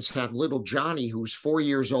friends have little Johnny, who's 4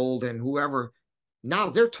 years old, and whoever. Now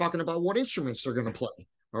they're talking about what instruments they're going to play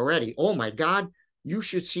already. Oh my God, you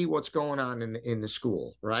should see what's going on in the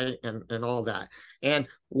school, right? And all that. And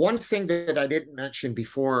one thing that I didn't mention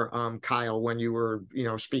before, Kyle, when you were,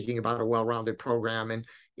 speaking about a well-rounded program, and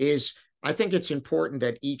is I think it's important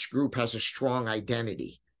that each group has a strong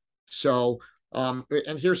identity. So,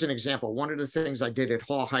 and here's an example. One of the things I did at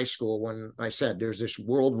Hall High School, when I said there's this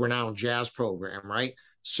world-renowned jazz program, right?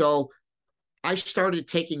 So I started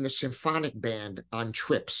taking the symphonic band on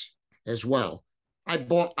trips as well. I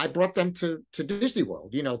brought them to Disney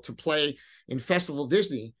World, to play in Festival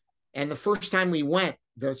Disney. And the first time we went,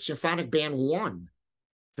 the symphonic band won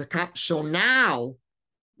the cup. So now,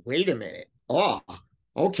 wait a minute. Oh,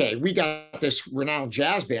 okay, we got this renowned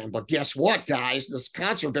jazz band, but guess what, guys? This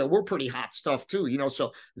concert band, we're pretty hot stuff too,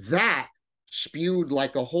 so that spewed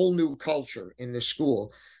like a whole new culture in the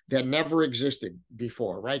school that never existed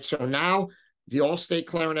before, right? So now the all-state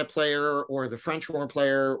clarinet player, or the French horn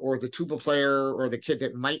player, or the tuba player, or the kid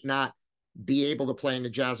that might not be able to play in the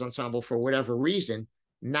jazz ensemble for whatever reason,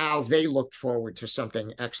 now they look forward to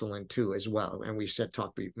something excellent too as well. And we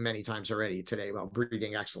talked many times already today about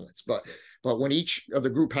breeding excellence. But when each of the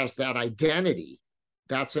group has that identity,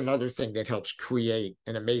 that's another thing that helps create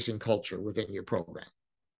an amazing culture within your program.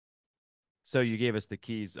 So you gave us the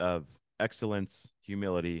keys of excellence,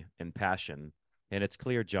 humility, and passion. And it's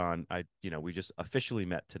clear, John, we just officially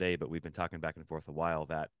met today, but we've been talking back and forth a while,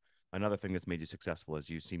 that another thing that's made you successful is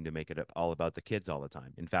you seem to make it all about the kids all the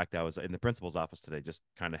time. In fact, I was in the principal's office today, just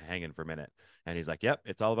kind of hanging for a minute. And he's like, "Yep,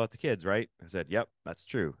 it's all about the kids, right?" I said, "Yep, that's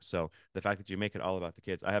true." So the fact that you make it all about the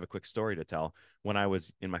kids, I have a quick story to tell. When I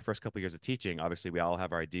was in my first couple of years of teaching, obviously we all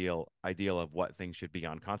have our ideal of what things should be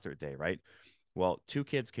on concert day, right? Well, two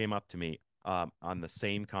kids came up to me on the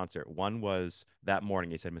same concert. One was that morning.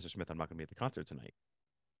 He said, "Mr. Smith, I'm not going to be at the concert tonight."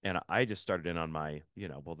 And I just started in on my,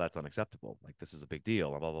 well, that's unacceptable. Like, this is a big deal,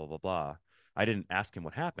 blah, blah, blah, blah. I didn't ask him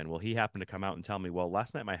what happened. Well, he happened to come out and tell me, "Well,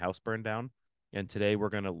 last night my house burned down, and today we're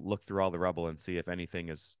going to look through all the rubble and see if anything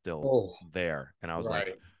is still there." And I was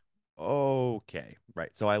like, okay,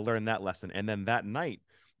 right. So I learned that lesson. And then that night,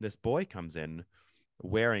 this boy comes in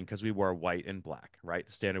wearing, because we wore white and black, right?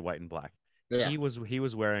 The standard white and black. Yeah. He was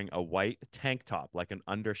wearing a white tank top, like an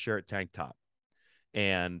undershirt tank top.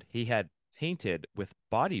 And he had painted with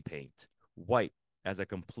body paint white as a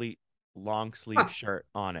complete long sleeve shirt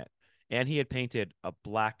on it. And he had painted a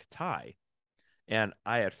black tie. And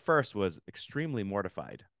I at first was extremely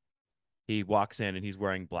mortified. He walks in and he's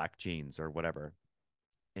wearing black jeans or whatever.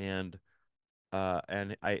 And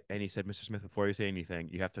he said, "Mr. Smith, before you say anything,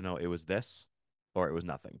 you have to know it was this or it was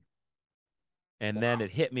nothing." And then it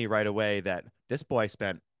hit me right away that this boy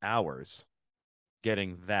spent hours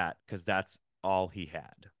getting that because that's all he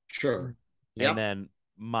had. Sure. Yep. And then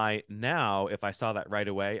now, if I saw that right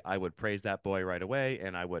away, I would praise that boy right away.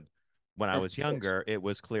 And I would, when I was younger, it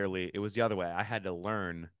was the other way. I had to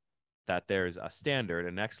learn that there's a standard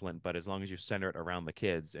and excellent, but as long as you center it around the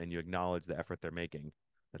kids and you acknowledge the effort they're making,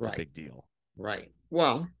 that's a big deal. Right.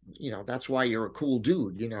 Well, that's why you're a cool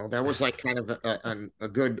dude. That was like kind of a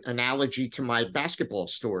good analogy to my basketball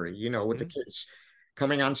story, with the kids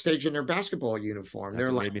coming on stage in their basketball uniform. That's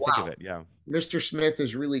They're what like, made me think "Wow, of it." Yeah. Mr. Smith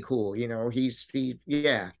is really cool." He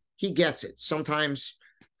gets it. Sometimes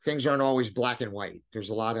things aren't always black and white. There's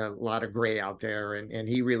a lot of gray out there, and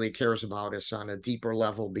he really cares about us on a deeper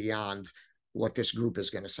level beyond what this group is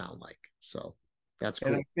going to sound like. So that's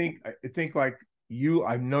cool. And I think like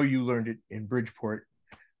I know you learned it in Bridgeport.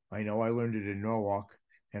 I know I learned it in Norwalk,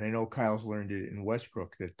 and I know Kyle's learned it in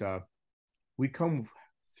Westbrook, that we come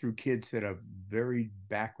through kids that have varied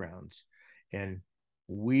backgrounds, and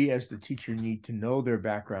we as the teacher need to know their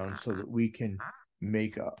background so that we can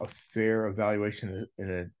make a fair evaluation and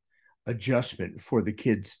an adjustment for the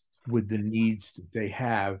kids with the needs that they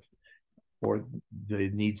have or the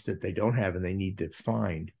needs that they don't have and they need to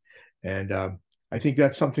find. And I think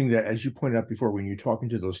that's something that, as you pointed out before, when you're talking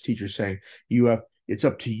to those teachers saying it's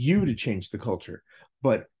up to you to change the culture,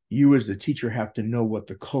 but you as the teacher have to know what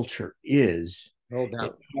the culture is. No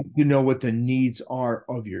doubt. You know what the needs are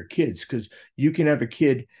of your kids, because you can have a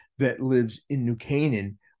kid that lives in New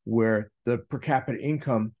Canaan where the per capita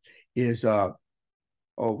income is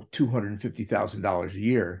 $250,000 a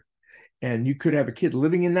year, and you could have a kid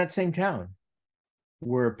living in that same town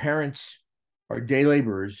where parents are day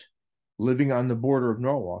laborers living on the border of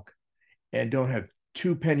Norwalk and don't have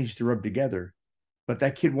two pennies to rub together, but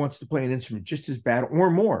that kid wants to play an instrument just as bad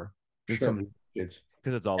or more than some of the kids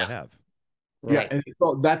because it's all they have. Right. Yeah, and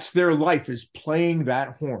so that's their life, is playing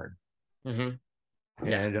that horn. Mm-hmm.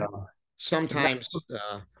 And sometimes,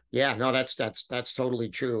 that's totally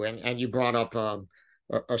true. And you brought up a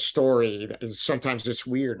story. Sometimes it's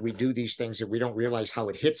weird. We do these things that we don't realize how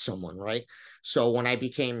it hits someone, right? So when I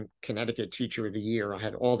became Connecticut Teacher of the Year, I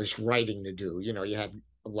had all this writing to do. You had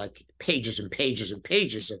like pages and pages and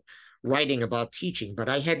pages of writing about teaching. But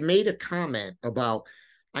I had made a comment about,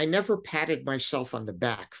 I never patted myself on the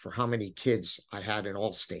back for how many kids I had in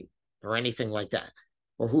Allstate or anything like that,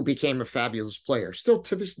 or who became a fabulous player. Still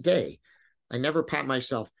to this day, I never pat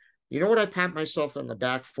myself. You know what I pat myself on the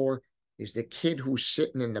back for? Is the kid who's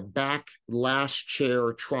sitting in the back last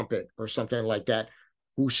chair trumpet or something like that,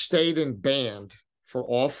 who stayed in band for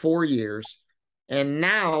all 4 years. And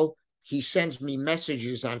now he sends me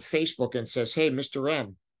messages on Facebook and says, "Hey, Mr.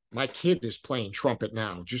 M, my kid is playing trumpet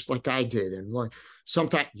now, just like I did." And like,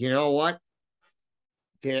 sometimes, you know what?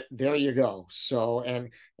 There you go. So,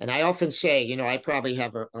 and I often say, I probably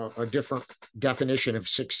have a different definition of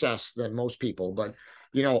success than most people, but,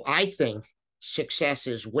 I think success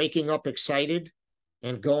is waking up excited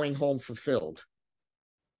and going home fulfilled.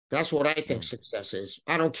 That's what I think success is.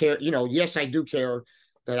 I don't care. Yes, I do care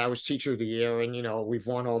that I was Teacher of the Year, and, we've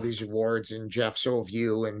won all these awards, and Jeff, so have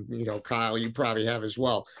you, and, Kyle, you probably have as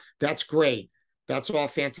well. That's great. That's all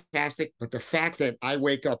fantastic. But the fact that I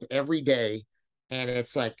wake up every day and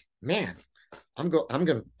it's like, man, I'm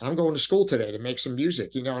going to school today to make some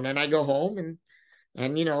music, and then I go home and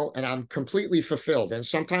And, and I'm completely fulfilled. And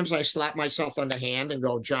sometimes I slap myself on the hand and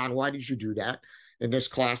go, John, why did you do that in this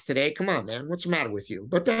class today? Come on, man, what's the matter with you?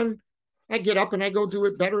 But then I get up and I go do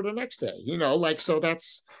it better the next day, so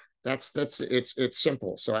it's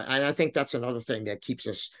simple. So I think that's another thing that keeps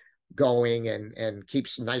us going and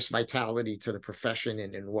keeps nice vitality to the profession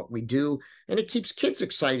and what we do. And it keeps kids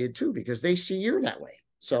excited too, because they see you're that way.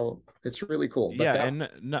 So it's really cool. Yeah, But and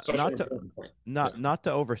not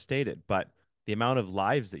to overstate it, but the amount of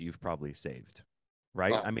lives that you've probably saved,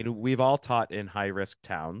 right? Oh. I mean, we've all taught in high-risk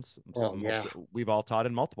towns. Yeah. We've all taught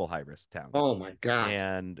in multiple high-risk towns. Oh my God.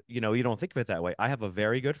 And you don't think of it that way. I have a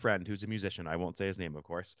very good friend who's a musician. I won't say his name, of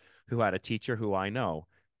course, who had a teacher who I know,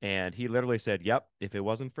 and he literally said, "Yep, if it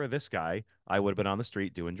wasn't for this guy, I would have been on the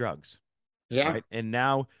street doing drugs." Yeah. Right. And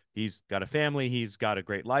now he's got a family, he's got a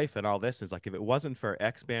great life and all this. Is like, if it wasn't for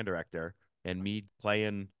X band director and me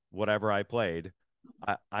playing whatever I played,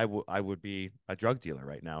 I would be a drug dealer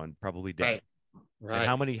right now and probably dead. Right. Right.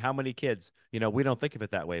 And how many kids, we don't think of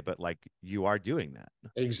it that way, but like you are doing that.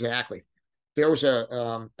 Exactly. There was at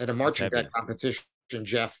a marching band competition,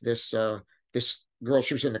 Jeff, this girl,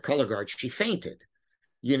 she was in the color guard, she fainted,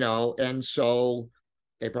 and so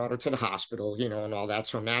they brought her to the hospital, and all that.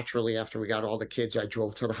 So naturally, after we got all the kids, I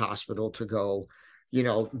drove to the hospital to go,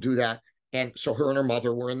 do that. And so her and her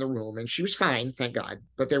mother were in the room and she was fine, thank God,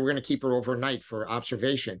 but they were going to keep her overnight for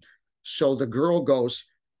observation. So the girl goes,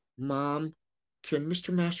 Mom, can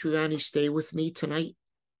Mr. Mastroianni stay with me tonight?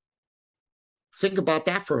 Think about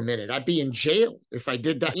that for a minute. I'd be in jail if I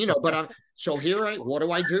did that, but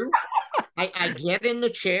what do? I get in the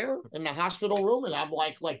chair in the hospital room and I'm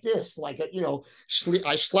like this,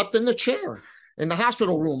 I slept in the chair in the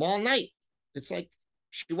hospital room all night. It's like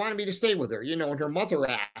she wanted me to stay with her, and her mother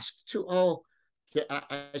asked too. Oh,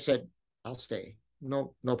 I said, I'll stay.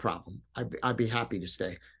 No problem. I'd be happy to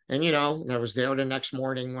stay. And, I was there the next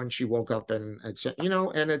morning when she woke up and I said,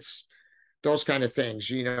 and it's those kind of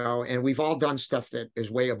things, and we've all done stuff that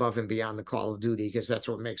is way above and beyond the call of duty because that's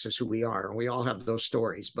what makes us who we are. And we all have those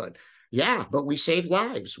stories, but we save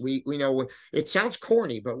lives. We know it sounds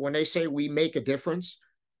corny, but when they say we make a difference,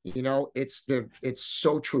 it's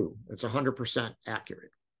so true. It's 100% accurate.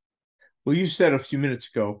 Well, you said a few minutes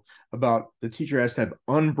ago about the teacher has to have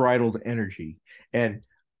unbridled energy, and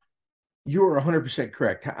you're 100%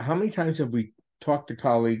 correct. How many times have we talked to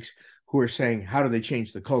colleagues who are saying, how do they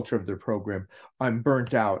change the culture of their program? I'm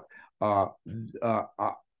burnt out. I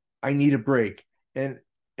need a break. And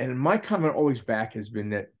my comment always back has been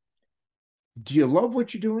that, do you love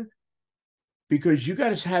what you're doing? Because you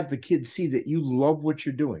got to have the kids see that you love what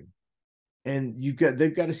you're doing. And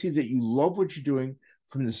they've got to see that you love what you're doing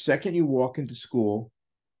from the second you walk into school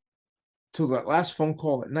till that last phone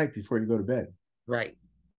call at night before you go to bed. Right.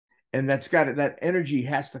 And that energy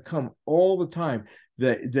has to come all the time,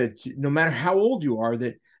 that no matter how old you are,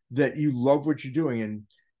 that you love what you're doing. And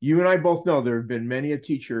you and I both know there have been many a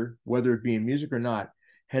teacher, whether it be in music or not,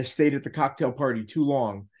 has stayed at the cocktail party too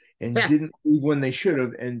long and didn't leave when they should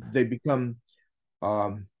have, and they become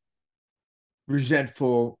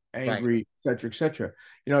resentful, angry, right, et cetera.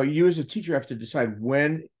 You as a teacher have to decide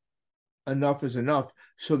when enough is enough,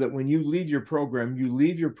 so that when you leave your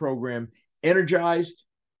program energized,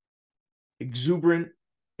 exuberant,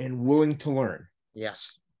 and willing to learn.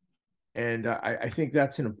 Yes. And I think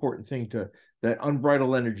that's an important thing, that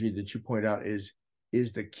unbridled energy that you point out is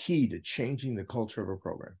the key to changing the culture of a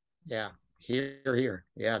program. Yeah. Here.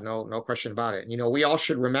 Yeah, no question about it. We all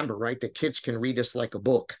should remember, right? The kids can read us like a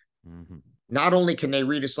book. Mm-hmm. Not only can they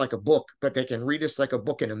read us like a book, but they can read us like a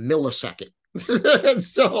book in a millisecond.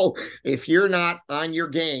 So if you're not on your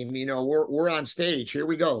game, we're on stage. Here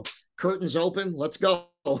we go. Curtains open. Let's go.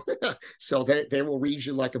 So they will read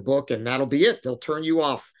you like a book, and that'll be it. They'll turn you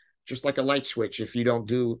off just like a light switch if you don't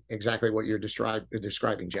do exactly what you're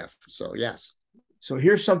describing, Jeff. So yes. So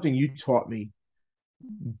here's something you taught me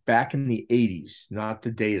back in the 80s, not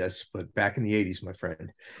to date us, but back in the 80s, my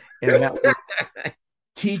friend. And that was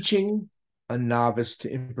teaching a novice to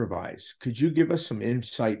improvise. Could you give us some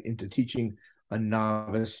insight into teaching a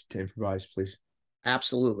novice to improvise, please?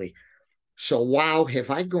 Absolutely. So, wow, have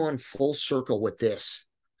I gone full circle with this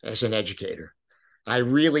as an educator? I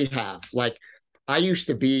really have. Like, I used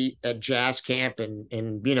to be at jazz camp and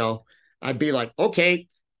I'd be like, okay,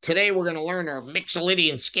 today we're going to learn our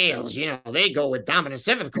Mixolydian scales. They go with dominant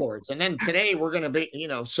seventh chords. And then today we're going to be,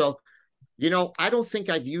 so, I don't think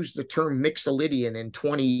I've used the term Mixolydian in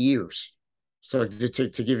 20 years. So to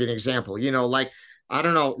give you an example, I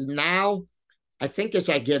don't know. Now, I think as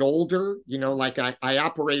I get older, I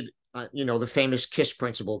operate, the famous KISS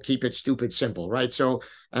principle, keep it stupid simple, right? So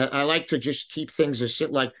I like to just keep things as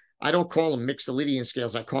like, I don't call them mixolydian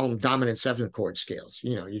scales. I call them dominant seventh chord scales.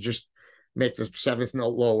 You just make the seventh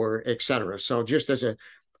note lower, etc. So just as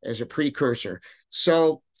a precursor.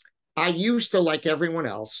 So I used to, like everyone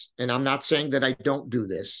else, and I'm not saying that I don't do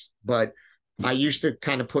this, but I used to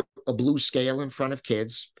kind of put a blues scale in front of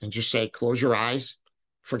kids and just say, close your eyes,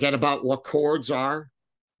 forget about what chords are.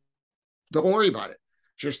 Don't worry about it.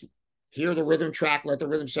 Just hear the rhythm track, let the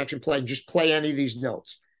rhythm section play, and just play any of these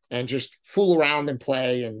notes and just fool around and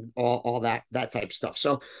play and all that type of stuff.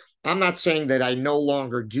 So I'm not saying that I no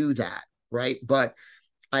longer do that, right? But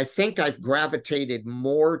I think I've gravitated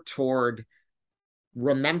more toward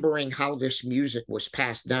remembering how this music was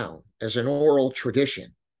passed down as an oral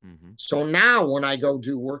tradition. Mm-hmm. So now when I go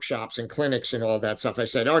do workshops and clinics and all that stuff, I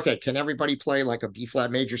said, okay, can everybody play like a B flat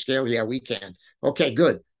major scale? Yeah, we can. Okay,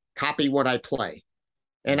 good. Copy what I play.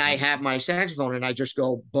 And I have my saxophone and I just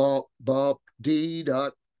go bop, bop, dee,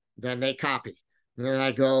 da. Then they copy. And then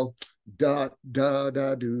I go da, da,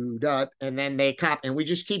 da, do, da. And then they copy. And we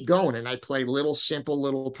just keep going. And I play little simple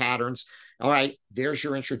little patterns. All right, there's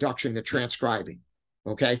your introduction to transcribing.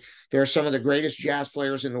 Okay. There are some of the greatest jazz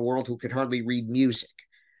players in the world who could hardly read music,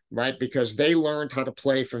 right? Because they learned how to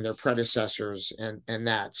play from their predecessors and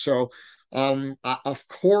that. So of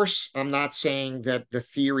course, I'm not saying that the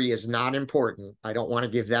theory is not important. I don't want to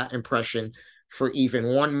give that impression for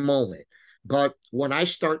even one moment. But when I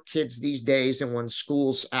start kids these days, and when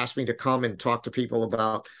schools ask me to come and talk to people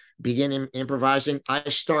about beginning improvising, I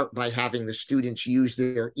start by having the students use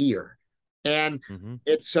their ear. And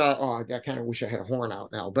it's, I kind of wish I had a horn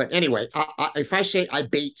out now. But anyway, if I say, I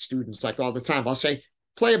bait students like all the time, I'll say,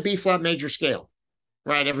 play a B flat major scale,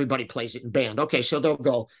 right? Everybody plays it in band. Okay, so they'll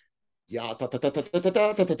go, yeah,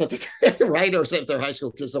 right? Or if they're high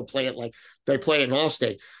school kids, they'll play it like they play it in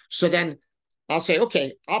Allstate. So then I'll say,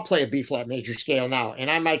 okay, I'll play a B flat major scale now. And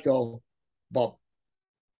I might go, bop,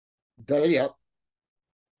 da da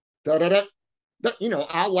da da da.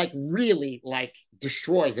 I'll like really like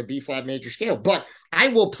destroy the B flat major scale, but I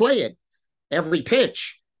will play it every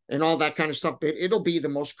pitch and all that kind of stuff. It'll be the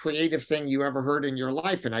most creative thing you ever heard in your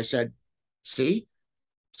life. And I said, see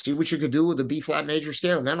what you could do with the B flat major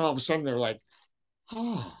scale. And then all of a sudden they're like,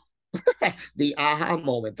 oh, the aha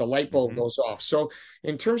moment, the light bulb goes off. So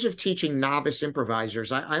in terms of teaching novice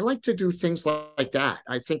improvisers, I like to do things like that.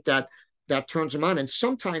 I think that turns them on. And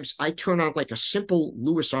sometimes I turn on like a simple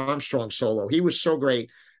Louis Armstrong solo. He was so great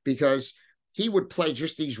because he would play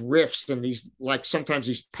just these riffs and these, like sometimes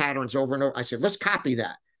these patterns over and over. I said, let's copy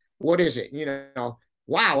that. What is it?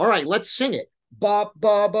 Wow. All right, let's sing it. Ba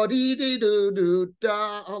ba ba dee dee doo doo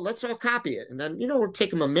da. Oh, let's all copy it. And then, it'll take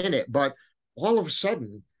them a minute, but all of a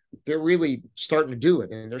sudden they're really starting to do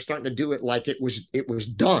it. And they're starting to do it like it was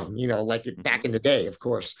done, like it back in the day, of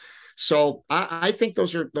course. So I think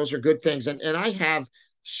those are good things. And I have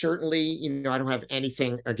certainly, I don't have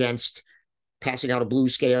anything against passing out a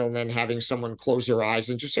blues scale and then having someone close their eyes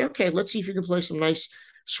and just say, okay, let's see if you can play some nice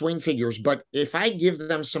swing figures. But if I give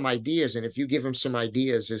them some ideas, and if you give them some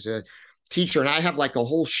ideas as a teacher, and I have like a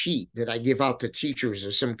whole sheet that I give out to teachers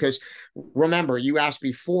as some, because remember, you asked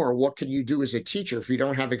before, what can you do as a teacher if you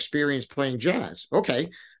don't have experience playing jazz? Okay,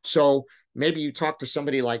 so maybe you talk to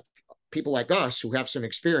somebody like people like us who have some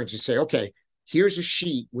experience and say, okay, here's a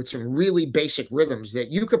sheet with some really basic rhythms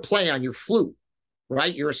that you could play on your flute,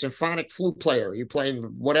 right? You're a symphonic flute player. You're playing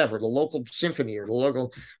whatever, the local symphony or the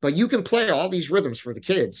local, but you can play all these rhythms for the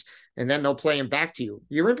kids and then they'll play them back to you.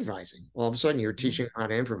 You're improvising. All of a sudden you're teaching how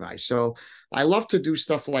to improvise. So I love to do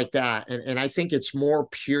stuff like that. And I think it's more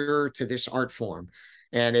pure to this art form.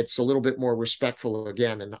 And it's a little bit more respectful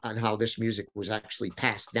again on how this music was actually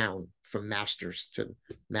passed down from masters to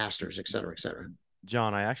masters, et cetera, et cetera.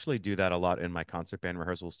 John, I actually do that a lot in my concert band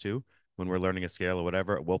rehearsals too. When we're learning a scale or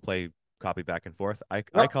whatever, we'll play copy back and forth. I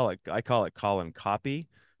call it call and copy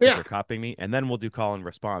because they're copying me, and then we'll do call and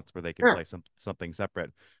response where they can play something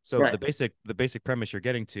separate. So the basic premise you're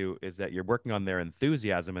getting to is that you're working on their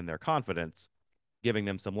enthusiasm and their confidence, giving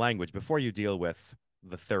them some language before you deal with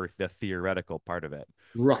the theoretical part of it.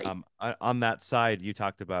 Right. On that side, you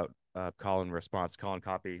talked about call and response, call and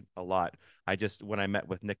copy a lot. When I met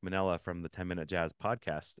with Nick Manella from the 10-Minute Jazz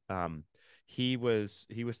podcast, he was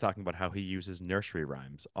talking about how he uses nursery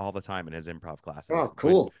rhymes all the time in his improv classes. Oh,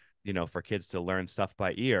 cool. For kids to learn stuff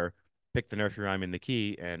by ear, pick the nursery rhyme in the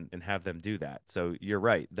key and have them do that. So you're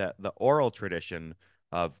right, that the oral tradition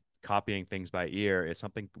of copying things by ear is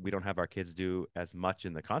something we don't have our kids do as much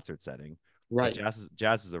in the concert setting. Right.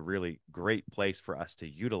 Jazz is a really great place for us to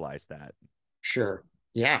utilize that. Sure.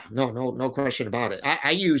 Yeah, no question about it.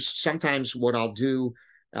 I use sometimes what I'll do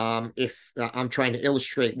if I'm trying to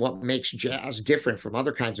illustrate what makes jazz different from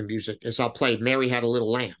other kinds of music is I'll play Mary Had a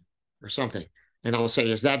Little Lamb, or something. And I'll say,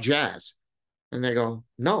 is that jazz? And they go,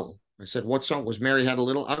 no. I said, what song was Mary Had a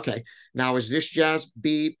Little? Okay. Now, is this jazz?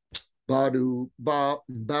 Beep, ba do, ba,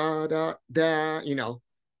 ba, da, da,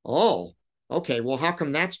 Oh, okay. Well, how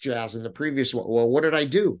come that's jazz in the previous one? Well, what did I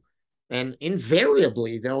do? And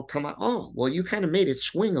invariably they'll come out, oh, well, you kind of made it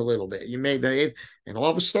swing a little bit. You made the, and all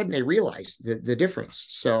of a sudden they realize the difference.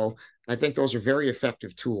 So I think those are very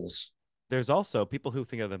effective tools. There's also people who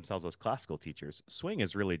think of themselves as classical teachers. Swing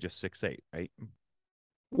is really just 6/8, right?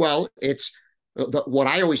 Well, it's what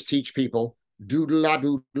I always teach people, doodle-la,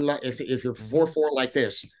 doodle-la. If you're 4/4 like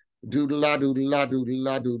this, doodle-la, doodle-la,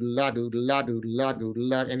 doodle-la, doodle-la, doodle-la, doodle-la,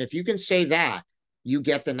 doodle-la. And if you can say that, you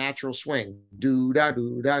get the natural swing. Do-da,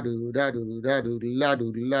 do-da, do-da, do-da, doodle-la,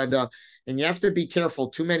 doodle-la, da. And you have to be careful.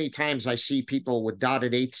 Too many times I see people with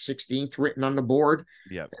dotted 8th, 16th written on the board.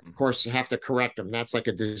 Yeah. Of course, you have to correct them. That's like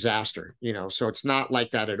a disaster, So it's not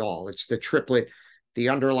like that at all. It's the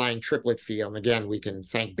underlying triplet feel. And again, we can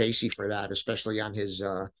thank Basie for that, especially on his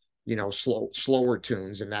slower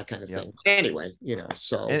tunes and that kind of thing. Anyway,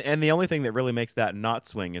 so and the only thing that really makes that not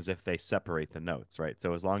swing is if they separate the notes, right?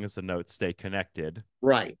 So as long as the notes stay connected,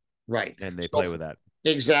 right, and they play with that.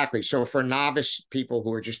 Exactly. So for novice people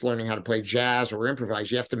who are just learning how to play jazz or improvise,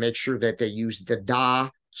 you have to make sure that they use the da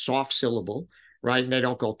soft syllable, right? And they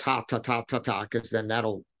don't go ta ta ta ta ta, because then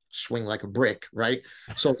that'll swing like a brick, right?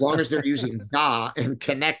 So as long as they're using da and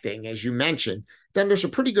connecting, as you mentioned, then there's a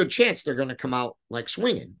pretty good chance they're going to come out like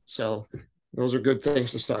swinging. So those are good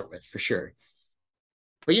things to start with for sure.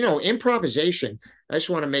 But improvisation, I just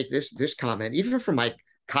want to make this comment, even for my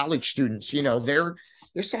college students,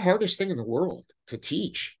 it's the hardest thing in the world to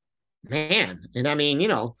teach, man. And I mean,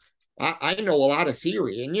 I know a lot of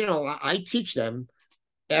theory, and I teach them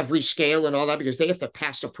every scale and all that because they have to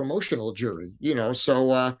pass a promotional jury,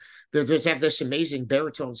 So there's have this amazing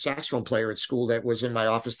baritone saxophone player at school that was in my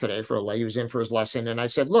office today he was in for his lesson, and I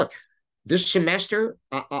said, look, this semester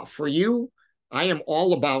for you, I am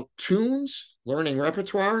all about tunes, learning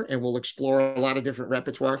repertoire, and we'll explore a lot of different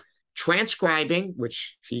repertoire, transcribing,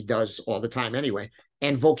 which he does all the time anyway,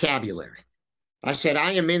 and vocabulary. I said,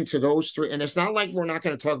 I am into those three. And it's not like we're not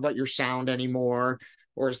going to talk about your sound anymore,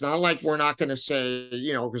 or it's not like we're not going to say,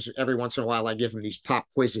 because every once in a while I give them these pop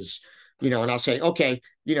quizzes, and I'll say, okay,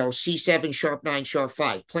 C7 sharp 9 sharp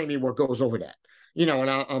 5, play me what goes over that, and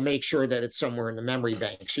I'll make sure that it's somewhere in the memory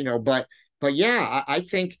banks, but yeah, I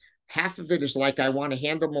think half of it is like, I want to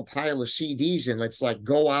hand them a pile of CDs and let's like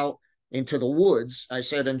go out into the woods, I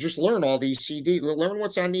said, and just learn all these CDs, learn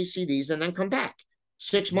what's on these CDs, and then come back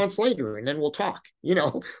 6 months later and then we'll talk,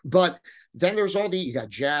 but then there's you got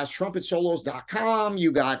jazztrumpetsolos.com,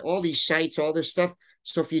 you got all these sites, all this stuff.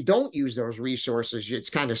 So if you don't use those resources, it's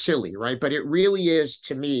kind of silly, right? But it really is,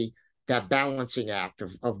 to me, that balancing act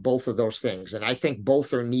of both of those things. And I think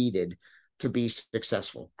both are needed to be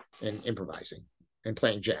successful in improvising and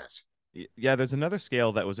playing jazz. Yeah, there's another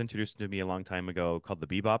scale that was introduced to me a long time ago called the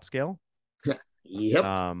bebop scale. Yep.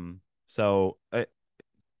 So I'm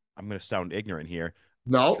going to sound ignorant here.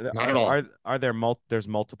 No, not at all. Are there there's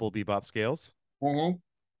multiple bebop scales? Mm-hmm.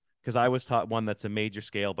 Because I was taught one that's a major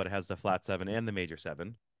scale, but it has the flat 7 and the major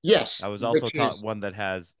 7. Yes. I was also taught one that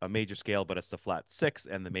has a major scale, but it's the flat 6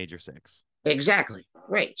 and the major 6. Exactly.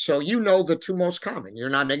 Right. So the two most common. You're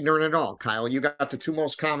not ignorant at all, Kyle. You got the two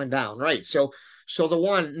most common down, right? So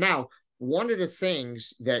one of the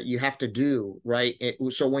things that you have to do, right?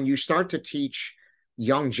 So when you start to teach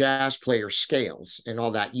young jazz players scales and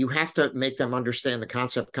all that, you have to make them understand the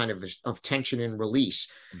concept kind of tension and release.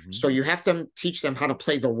 Mm-hmm. So you have to teach them how to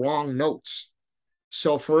play the wrong notes.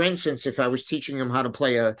 So for instance, if I was teaching them how to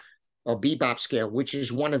play a bebop scale, which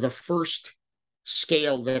is one of the first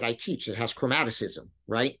scale that I teach, it has chromaticism,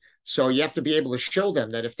 right? So you have to be able to show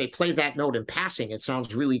them that if they play that note in passing, it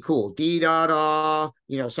sounds really cool. D-da-da,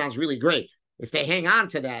 sounds really great. If they hang on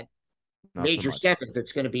to that major seventh,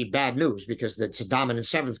 it's going to be bad news because it's a dominant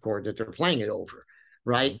seventh chord that they're playing it over,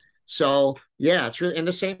 right? Mm-hmm. So yeah, it's really, and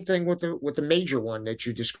the same thing with the major one that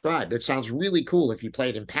you described. It sounds really cool if you play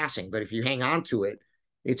it in passing, but if you hang on to it,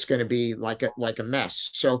 it's going to be like a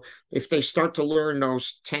mess. So if they start to learn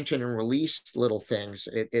those tension and release little things,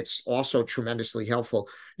 it's also tremendously helpful.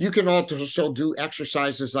 You can also do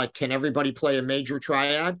exercises like, can everybody play a major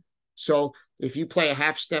triad? So if you play a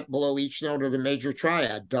half step below each note of the major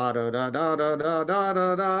triad, da da da da da da da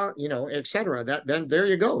da da, etc. Then there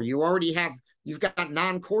you go. You've got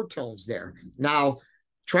non-chord tones there. Now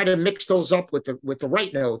try to mix those up with the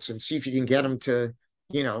right notes and see if you can get them to,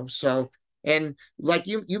 so. And like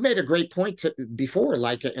you made a great point before, and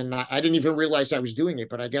I didn't even realize I was doing it,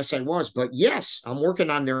 but I guess I was. But yes, I'm working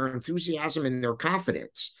on their enthusiasm and their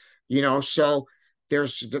confidence, so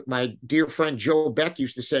there's my dear friend Joe Beck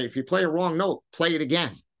used to say, if you play a wrong note, play it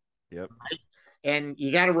again. Yep. Right? And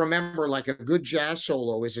you got to remember, like a good jazz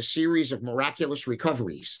solo is a series of miraculous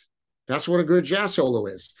recoveries. That's what a good jazz solo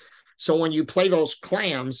is. So when you play those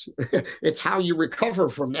clams, it's how you recover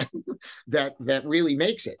from them that really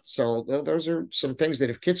makes it. So those are some things that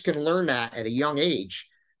if kids can learn that at a young age,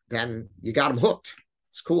 then you got them hooked.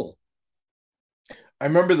 It's cool. I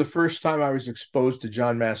remember the first time I was exposed to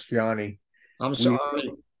John Mastroianni. I'm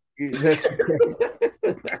sorry. That's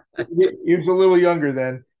he was a little younger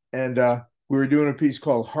then, and we were doing a piece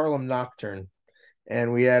called Harlem Nocturne,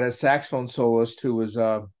 and we had a saxophone soloist who was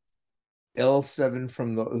L7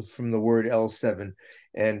 from the word L7,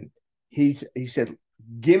 and he said,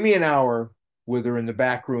 "Give me an hour with her in the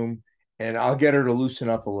back room, and I'll get her to loosen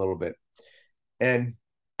up a little bit." And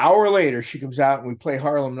hour later, she comes out and we play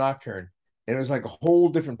Harlem Nocturne, and it was like a whole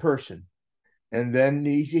different person. And then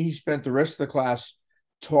he spent the rest of the class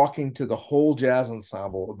talking to the whole jazz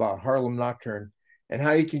ensemble about Harlem Nocturne and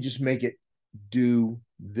how you can just make it do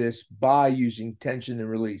this by using tension and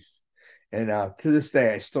release. And to this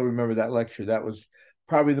day, I still remember that lecture. That was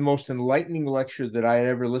probably the most enlightening lecture that I had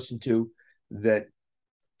ever listened to, that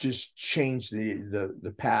just changed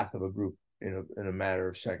the path of a group in a matter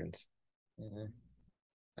of seconds.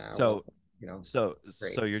 Mm-hmm. So, well, so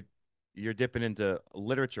you're dipping into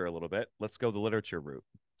literature a little bit. Let's go the literature route.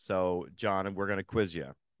 So, John, we're going to quiz you.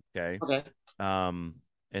 Okay. Okay.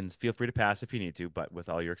 And feel free to pass if you need to, but with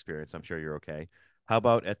all your experience, I'm sure you're okay. How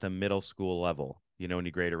about at the middle school level? You know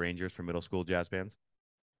any great arrangers for middle school jazz bands?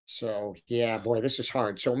 So yeah, boy, this is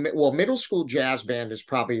hard. So well, middle school jazz band is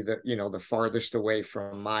probably the farthest away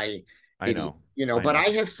from my I know. but I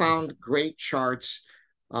have found great charts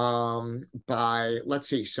by, let's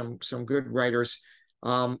see, some good writers.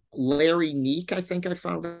 Larry Neek, I think I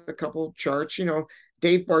found a couple charts.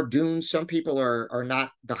 Dave Bardoon, some people are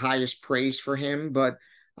not the highest praise for him, but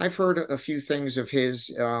I've heard a few things of his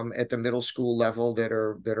at the middle school level that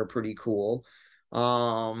are pretty cool.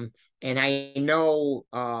 And I know,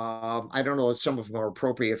 I don't know if some of them are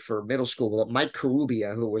appropriate for middle school, but Mike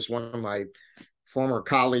Carubia, who was one of my former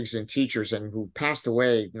colleagues and teachers and who passed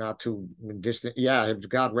away not too distant. Yeah,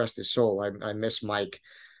 God rest his soul. I miss Mike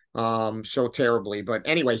so terribly. But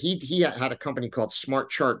anyway, he had a company called Smart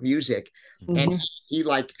Chart Music, and he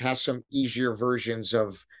like has some easier versions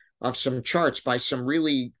of some charts by some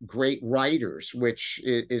really great writers, which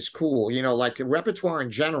is cool. Like repertoire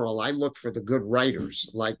in general, I look for the good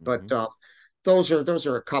writers. But those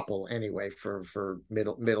are a couple anyway for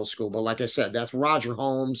middle school. But like I said, that's Roger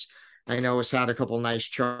Holmes. I know has had a couple nice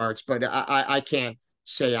charts, but I can't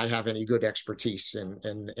say I have any good expertise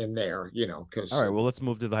in there, because all right, well, let's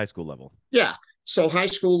move to the high school level. Yeah. So high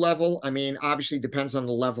school level, I mean, obviously depends on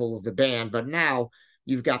the level of the band, but now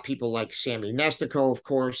you've got people like Sammy Nestico, of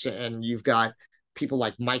course, and you've got people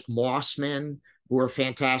like Mike Mossman, who are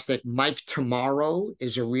fantastic. Mike Tomorrow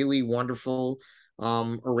is a really wonderful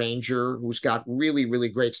arranger who's got really, really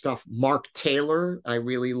great stuff. Mark Taylor, I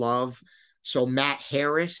really love. So Matt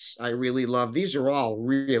Harris, I really love. These are all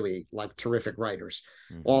really like terrific writers,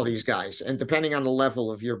 all these guys. And depending on the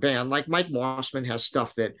level of your band, like Mike Mossman has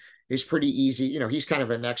stuff that is pretty easy. He's kind of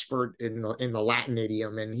an expert in the Latin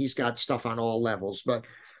idiom, and he's got stuff on all levels. But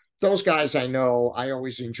those guys I know I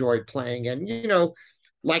always enjoyed playing. And,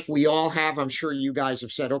 like we all have, I'm sure you guys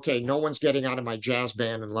have said, okay, no one's getting out of my jazz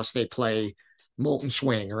band unless they play Molten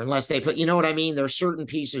Swing or unless they play, you know what I mean? There's certain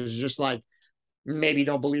pieces just like, maybe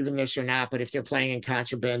don't believe in this or not, but if they're playing in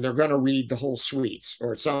concert band, they're going to read the whole suites,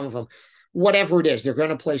 or some of them, whatever it is, they're going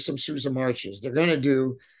to play some Sousa marches. They're going to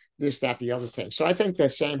do this, that, the other thing. So I think the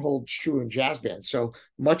same holds true in jazz bands. So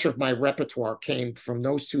much of my repertoire came from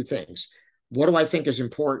those two things. What do I think is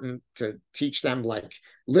important to teach them, like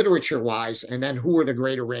literature wise? And then who are the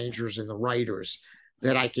great arrangers and the writers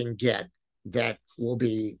that I can get that will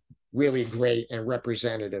be really great and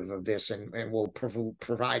representative of this and will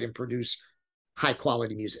provide and produce high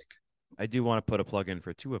quality music. I do want to put a plug in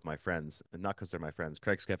for two of my friends, not because they're my friends.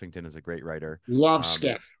 Craig Skeffington is a great writer. Love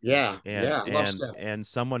Skeff. Love Skeff. And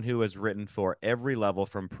someone who has written for every level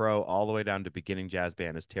from pro all the way down to beginning jazz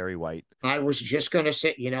band is Terry White. I was just going to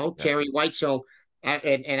say, Terry White. So,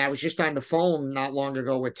 and I was just on the phone not long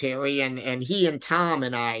ago with Terry, and he and Tom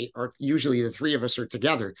and I are usually the three of us are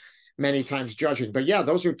together many times judging. But yeah,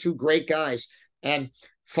 those are two great guys. And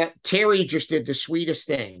Terry just did the sweetest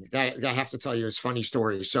thing. I have to tell you this funny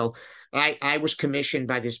story. So I was commissioned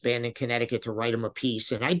by this band in Connecticut to write him a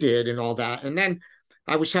piece, and I did and all that. And then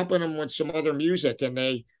I was helping them with some other music, and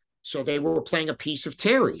they were playing a piece of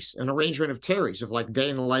Terry's, an arrangement of Terry's of like Day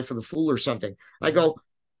in the Life of the Fool or something. I go,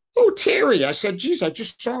 Oh, Terry. I said, geez, I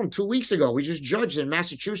just saw him 2 weeks ago. We just judged in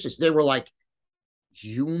Massachusetts. They were like,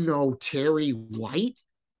 you know Terry White?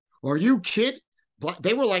 Are you kidding?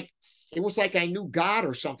 They were like, it was like I knew God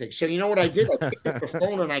or something. So you know what I did? I picked up the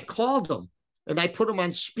phone and I called them and I put them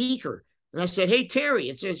on speaker. And I said, hey, Terry,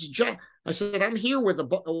 it's John. I said, I'm here with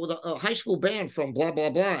a high school band from blah, blah,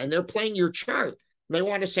 blah. And they're playing your chart. And they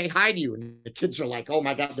want to say hi to you. And the kids are like, oh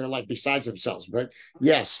my God, they're like besides themselves. But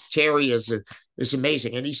yes, Terry is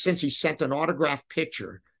amazing. And since he sent an autographed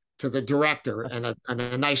picture to the director and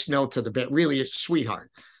a nice note to the band, really a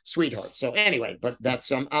sweetheart. So anyway, but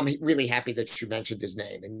that's I'm really happy that you mentioned his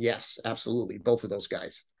name. And yes, absolutely, both of those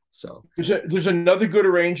guys. So there's another good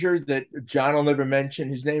arranger that John will never mention.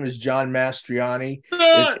 His name is John Mastroianni.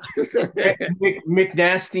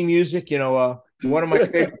 McNasty music. One of my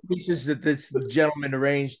favorite pieces that this gentleman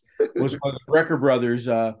arranged was one of the Brecker Brothers,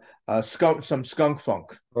 some skunk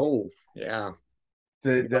funk. Oh yeah.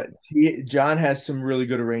 John has some really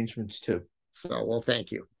good arrangements too. So well,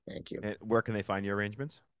 thank you. And where can they find your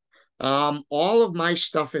arrangements? All of my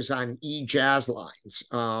stuff is on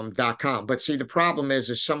ejazzlines.com. But see, the problem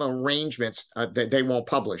is some arrangements they won't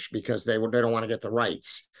publish because they don't want to get the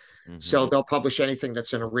rights. Mm-hmm. So they'll publish anything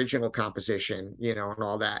that's an original composition, and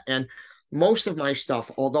all that. And most of my stuff,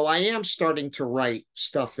 although I am starting to write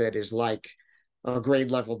stuff that is like a grade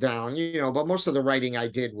level down, but most of the writing I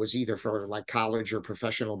did was either for like college or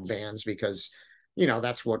professional bands because,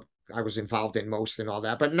 that's what I was involved in most and all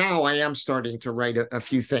that. But now I am starting to write a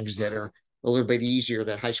few things that are a little bit easier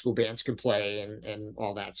that high school bands can play and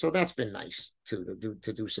all that. So that's been nice to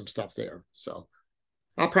do some stuff there. So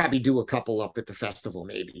I'll probably do a couple up at the festival,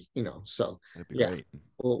 maybe, so yeah, great.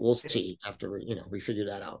 We'll see after, we figure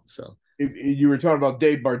that out. So you were talking about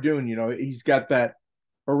Dave Bardoon, he's got that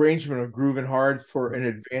arrangement of Groovin' Hard for an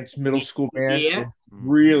advanced middle school band. Yeah.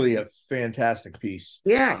 Really a fantastic piece.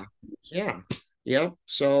 Yeah. Yep.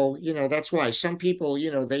 So, that's why some people,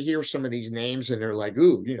 they hear some of these names and they're like,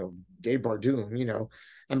 ooh, Dave Bardoon,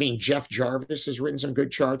 I mean, Jeff Jarvis has written some good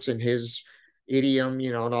charts in his idiom,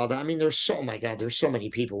 and all that. I mean, there's so many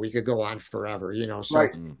people. We could go on forever, so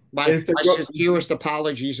right. my sincerest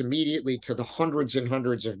apologies immediately to the hundreds and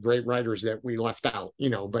hundreds of great writers that we left out,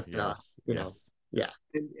 but, yes. Yeah.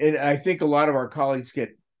 And I think a lot of our colleagues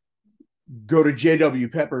go to J.W.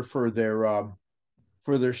 Pepper for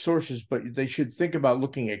their sources, but they should think about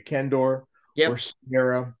looking at Kendor or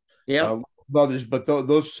Sierra, others. But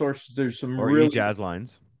those sources, there's some really jazz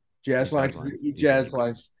lines. Jazz lines.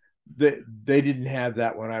 They didn't have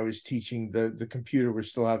that when I was teaching. The computer was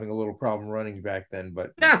still having a little problem running back then,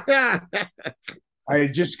 but I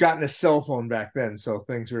had just gotten a cell phone back then, so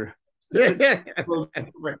things were.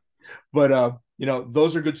 But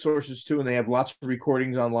those are good sources too, and they have lots of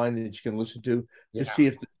recordings online that you can listen to see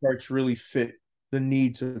if the charts really fit the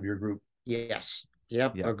needs of your group. Yes.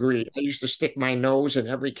 Yep. Agreed. I used to stick my nose in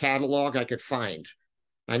every catalog I could find.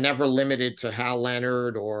 I never limited to Hal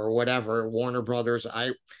Leonard or whatever, Warner Brothers.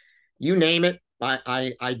 You name it,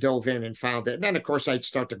 I dove in and found it. And then of course I'd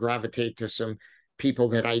start to gravitate to some people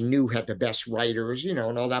that I knew had the best writers, and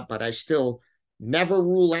all that, but I still never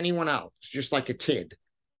rule anyone out. It's just like a kid.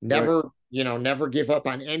 Never, never give up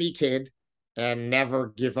on any kid and never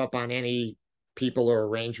give up on any people or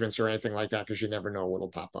arrangements or anything like that, because you never know what'll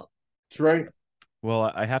pop up. That's right.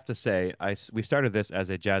 Well, I have to say, we started this as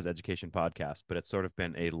a jazz education podcast, but it's sort of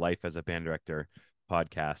been a life as a band director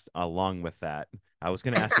podcast along with that. I was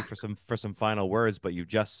going to ask you for some final words, but you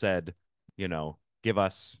just said, give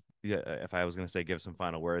us, if I was going to say give some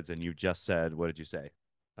final words, and you just said, what did you say?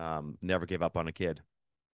 Never give up on a kid.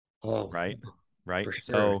 Oh, right. Sure.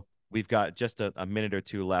 So we've got just a minute or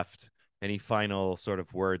two left. Any final sort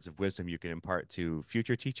of words of wisdom you can impart to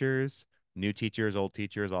future teachers, new teachers, old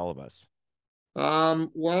teachers, all of us?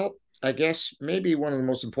 Well, I guess maybe one of the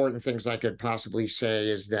most important things I could possibly say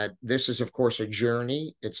is that this is, of course, a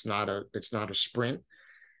journey. It's not a sprint.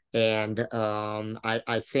 And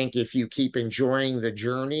I think if you keep enjoying the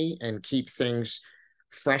journey and keep things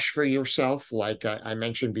fresh for yourself, like I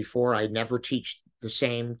mentioned before, I never teach the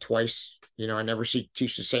same twice. I never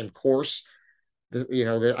teach the same course.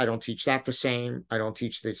 I don't teach that the same. I don't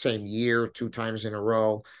teach the same year 2 times in a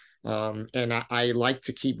row. And I like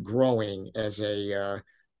to keep growing as a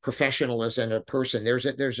professional, as a person.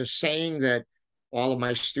 There's a saying that all of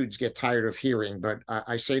my students get tired of hearing, but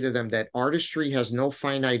I say to them that artistry has no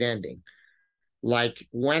finite ending. Like,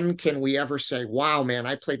 when can we ever say, wow, man,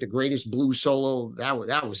 I played the greatest blues solo.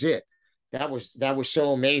 That was it. That was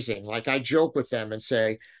so amazing. Like, I joke with them and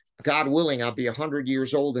say, God willing, I'll be 100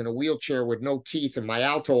 years old in a wheelchair with no teeth and my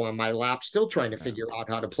alto on my lap, still trying to figure out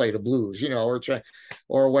how to play the blues,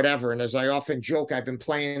 or whatever. And as I often joke, I've been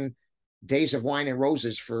playing Days of Wine and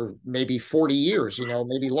Roses for maybe 40 years,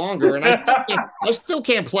 maybe longer. And I still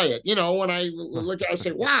can't play it. When I look at it, I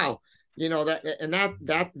say, wow,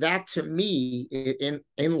 that to me,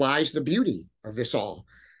 in lies the beauty of this all,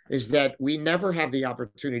 is that we never have the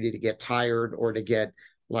opportunity to get tired or to get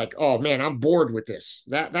like, oh man, I'm bored with this.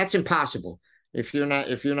 That's impossible. If you're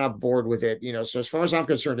not bored with it, so as far as I'm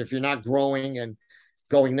concerned, if you're not growing and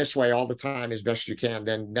going this way all the time as best you can,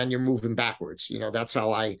 then you're moving backwards. That's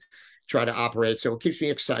how I try to operate. So it keeps me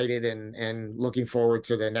excited and looking forward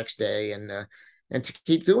to the next day and to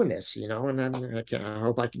keep doing this, and then I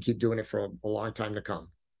hope I can keep doing it for a long time to come.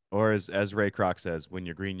 Or as Ray Kroc says, when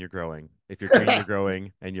you're green, you're growing. If you're green, you're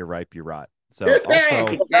growing, and you're ripe, you rot. So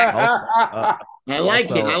I like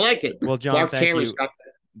it. Well, John, thank you.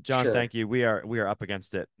 John, Sure. thank you. We are up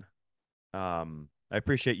against it. I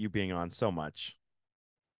appreciate you being on so much.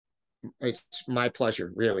 It's my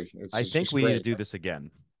pleasure, really. I think we need to do this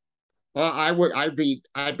again. I'd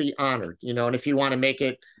be honored, and if you want to make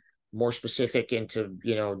it more specific into,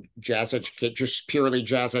 jazz education, just purely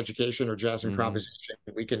jazz education or jazz improvisation,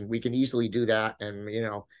 we can easily do that. And,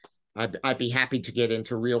 I'd be happy to get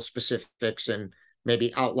into real specifics and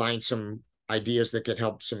maybe outline some ideas that could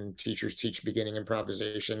help some teachers teach beginning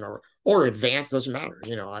improvisation or advanced, doesn't matter.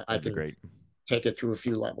 I can great. Take it through a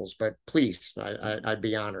few levels, but please, I'd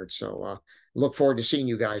be honored. So look forward to seeing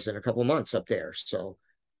you guys in a couple of months up there. So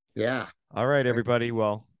yeah. All right, everybody.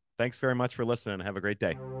 Well, thanks very much for listening. Have a great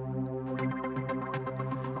day.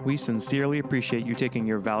 We sincerely appreciate you taking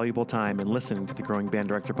your valuable time and listening to the Growing Band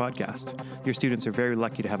Director podcast. Your students are very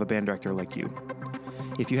lucky to have a band director like you.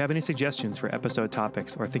 If you have any suggestions for episode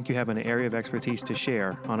topics or think you have an area of expertise to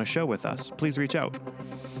share on a show with us, please reach out.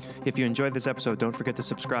 If you enjoyed this episode, don't forget to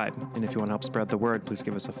subscribe. And if you want to help spread the word, please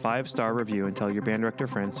give us a 5-star review and tell your band director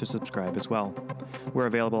friends to subscribe as well. We're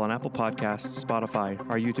available on Apple Podcasts, Spotify,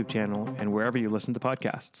 our YouTube channel, and wherever you listen to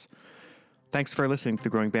podcasts. Thanks for listening to The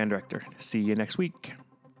Growing Band Director. See you next week.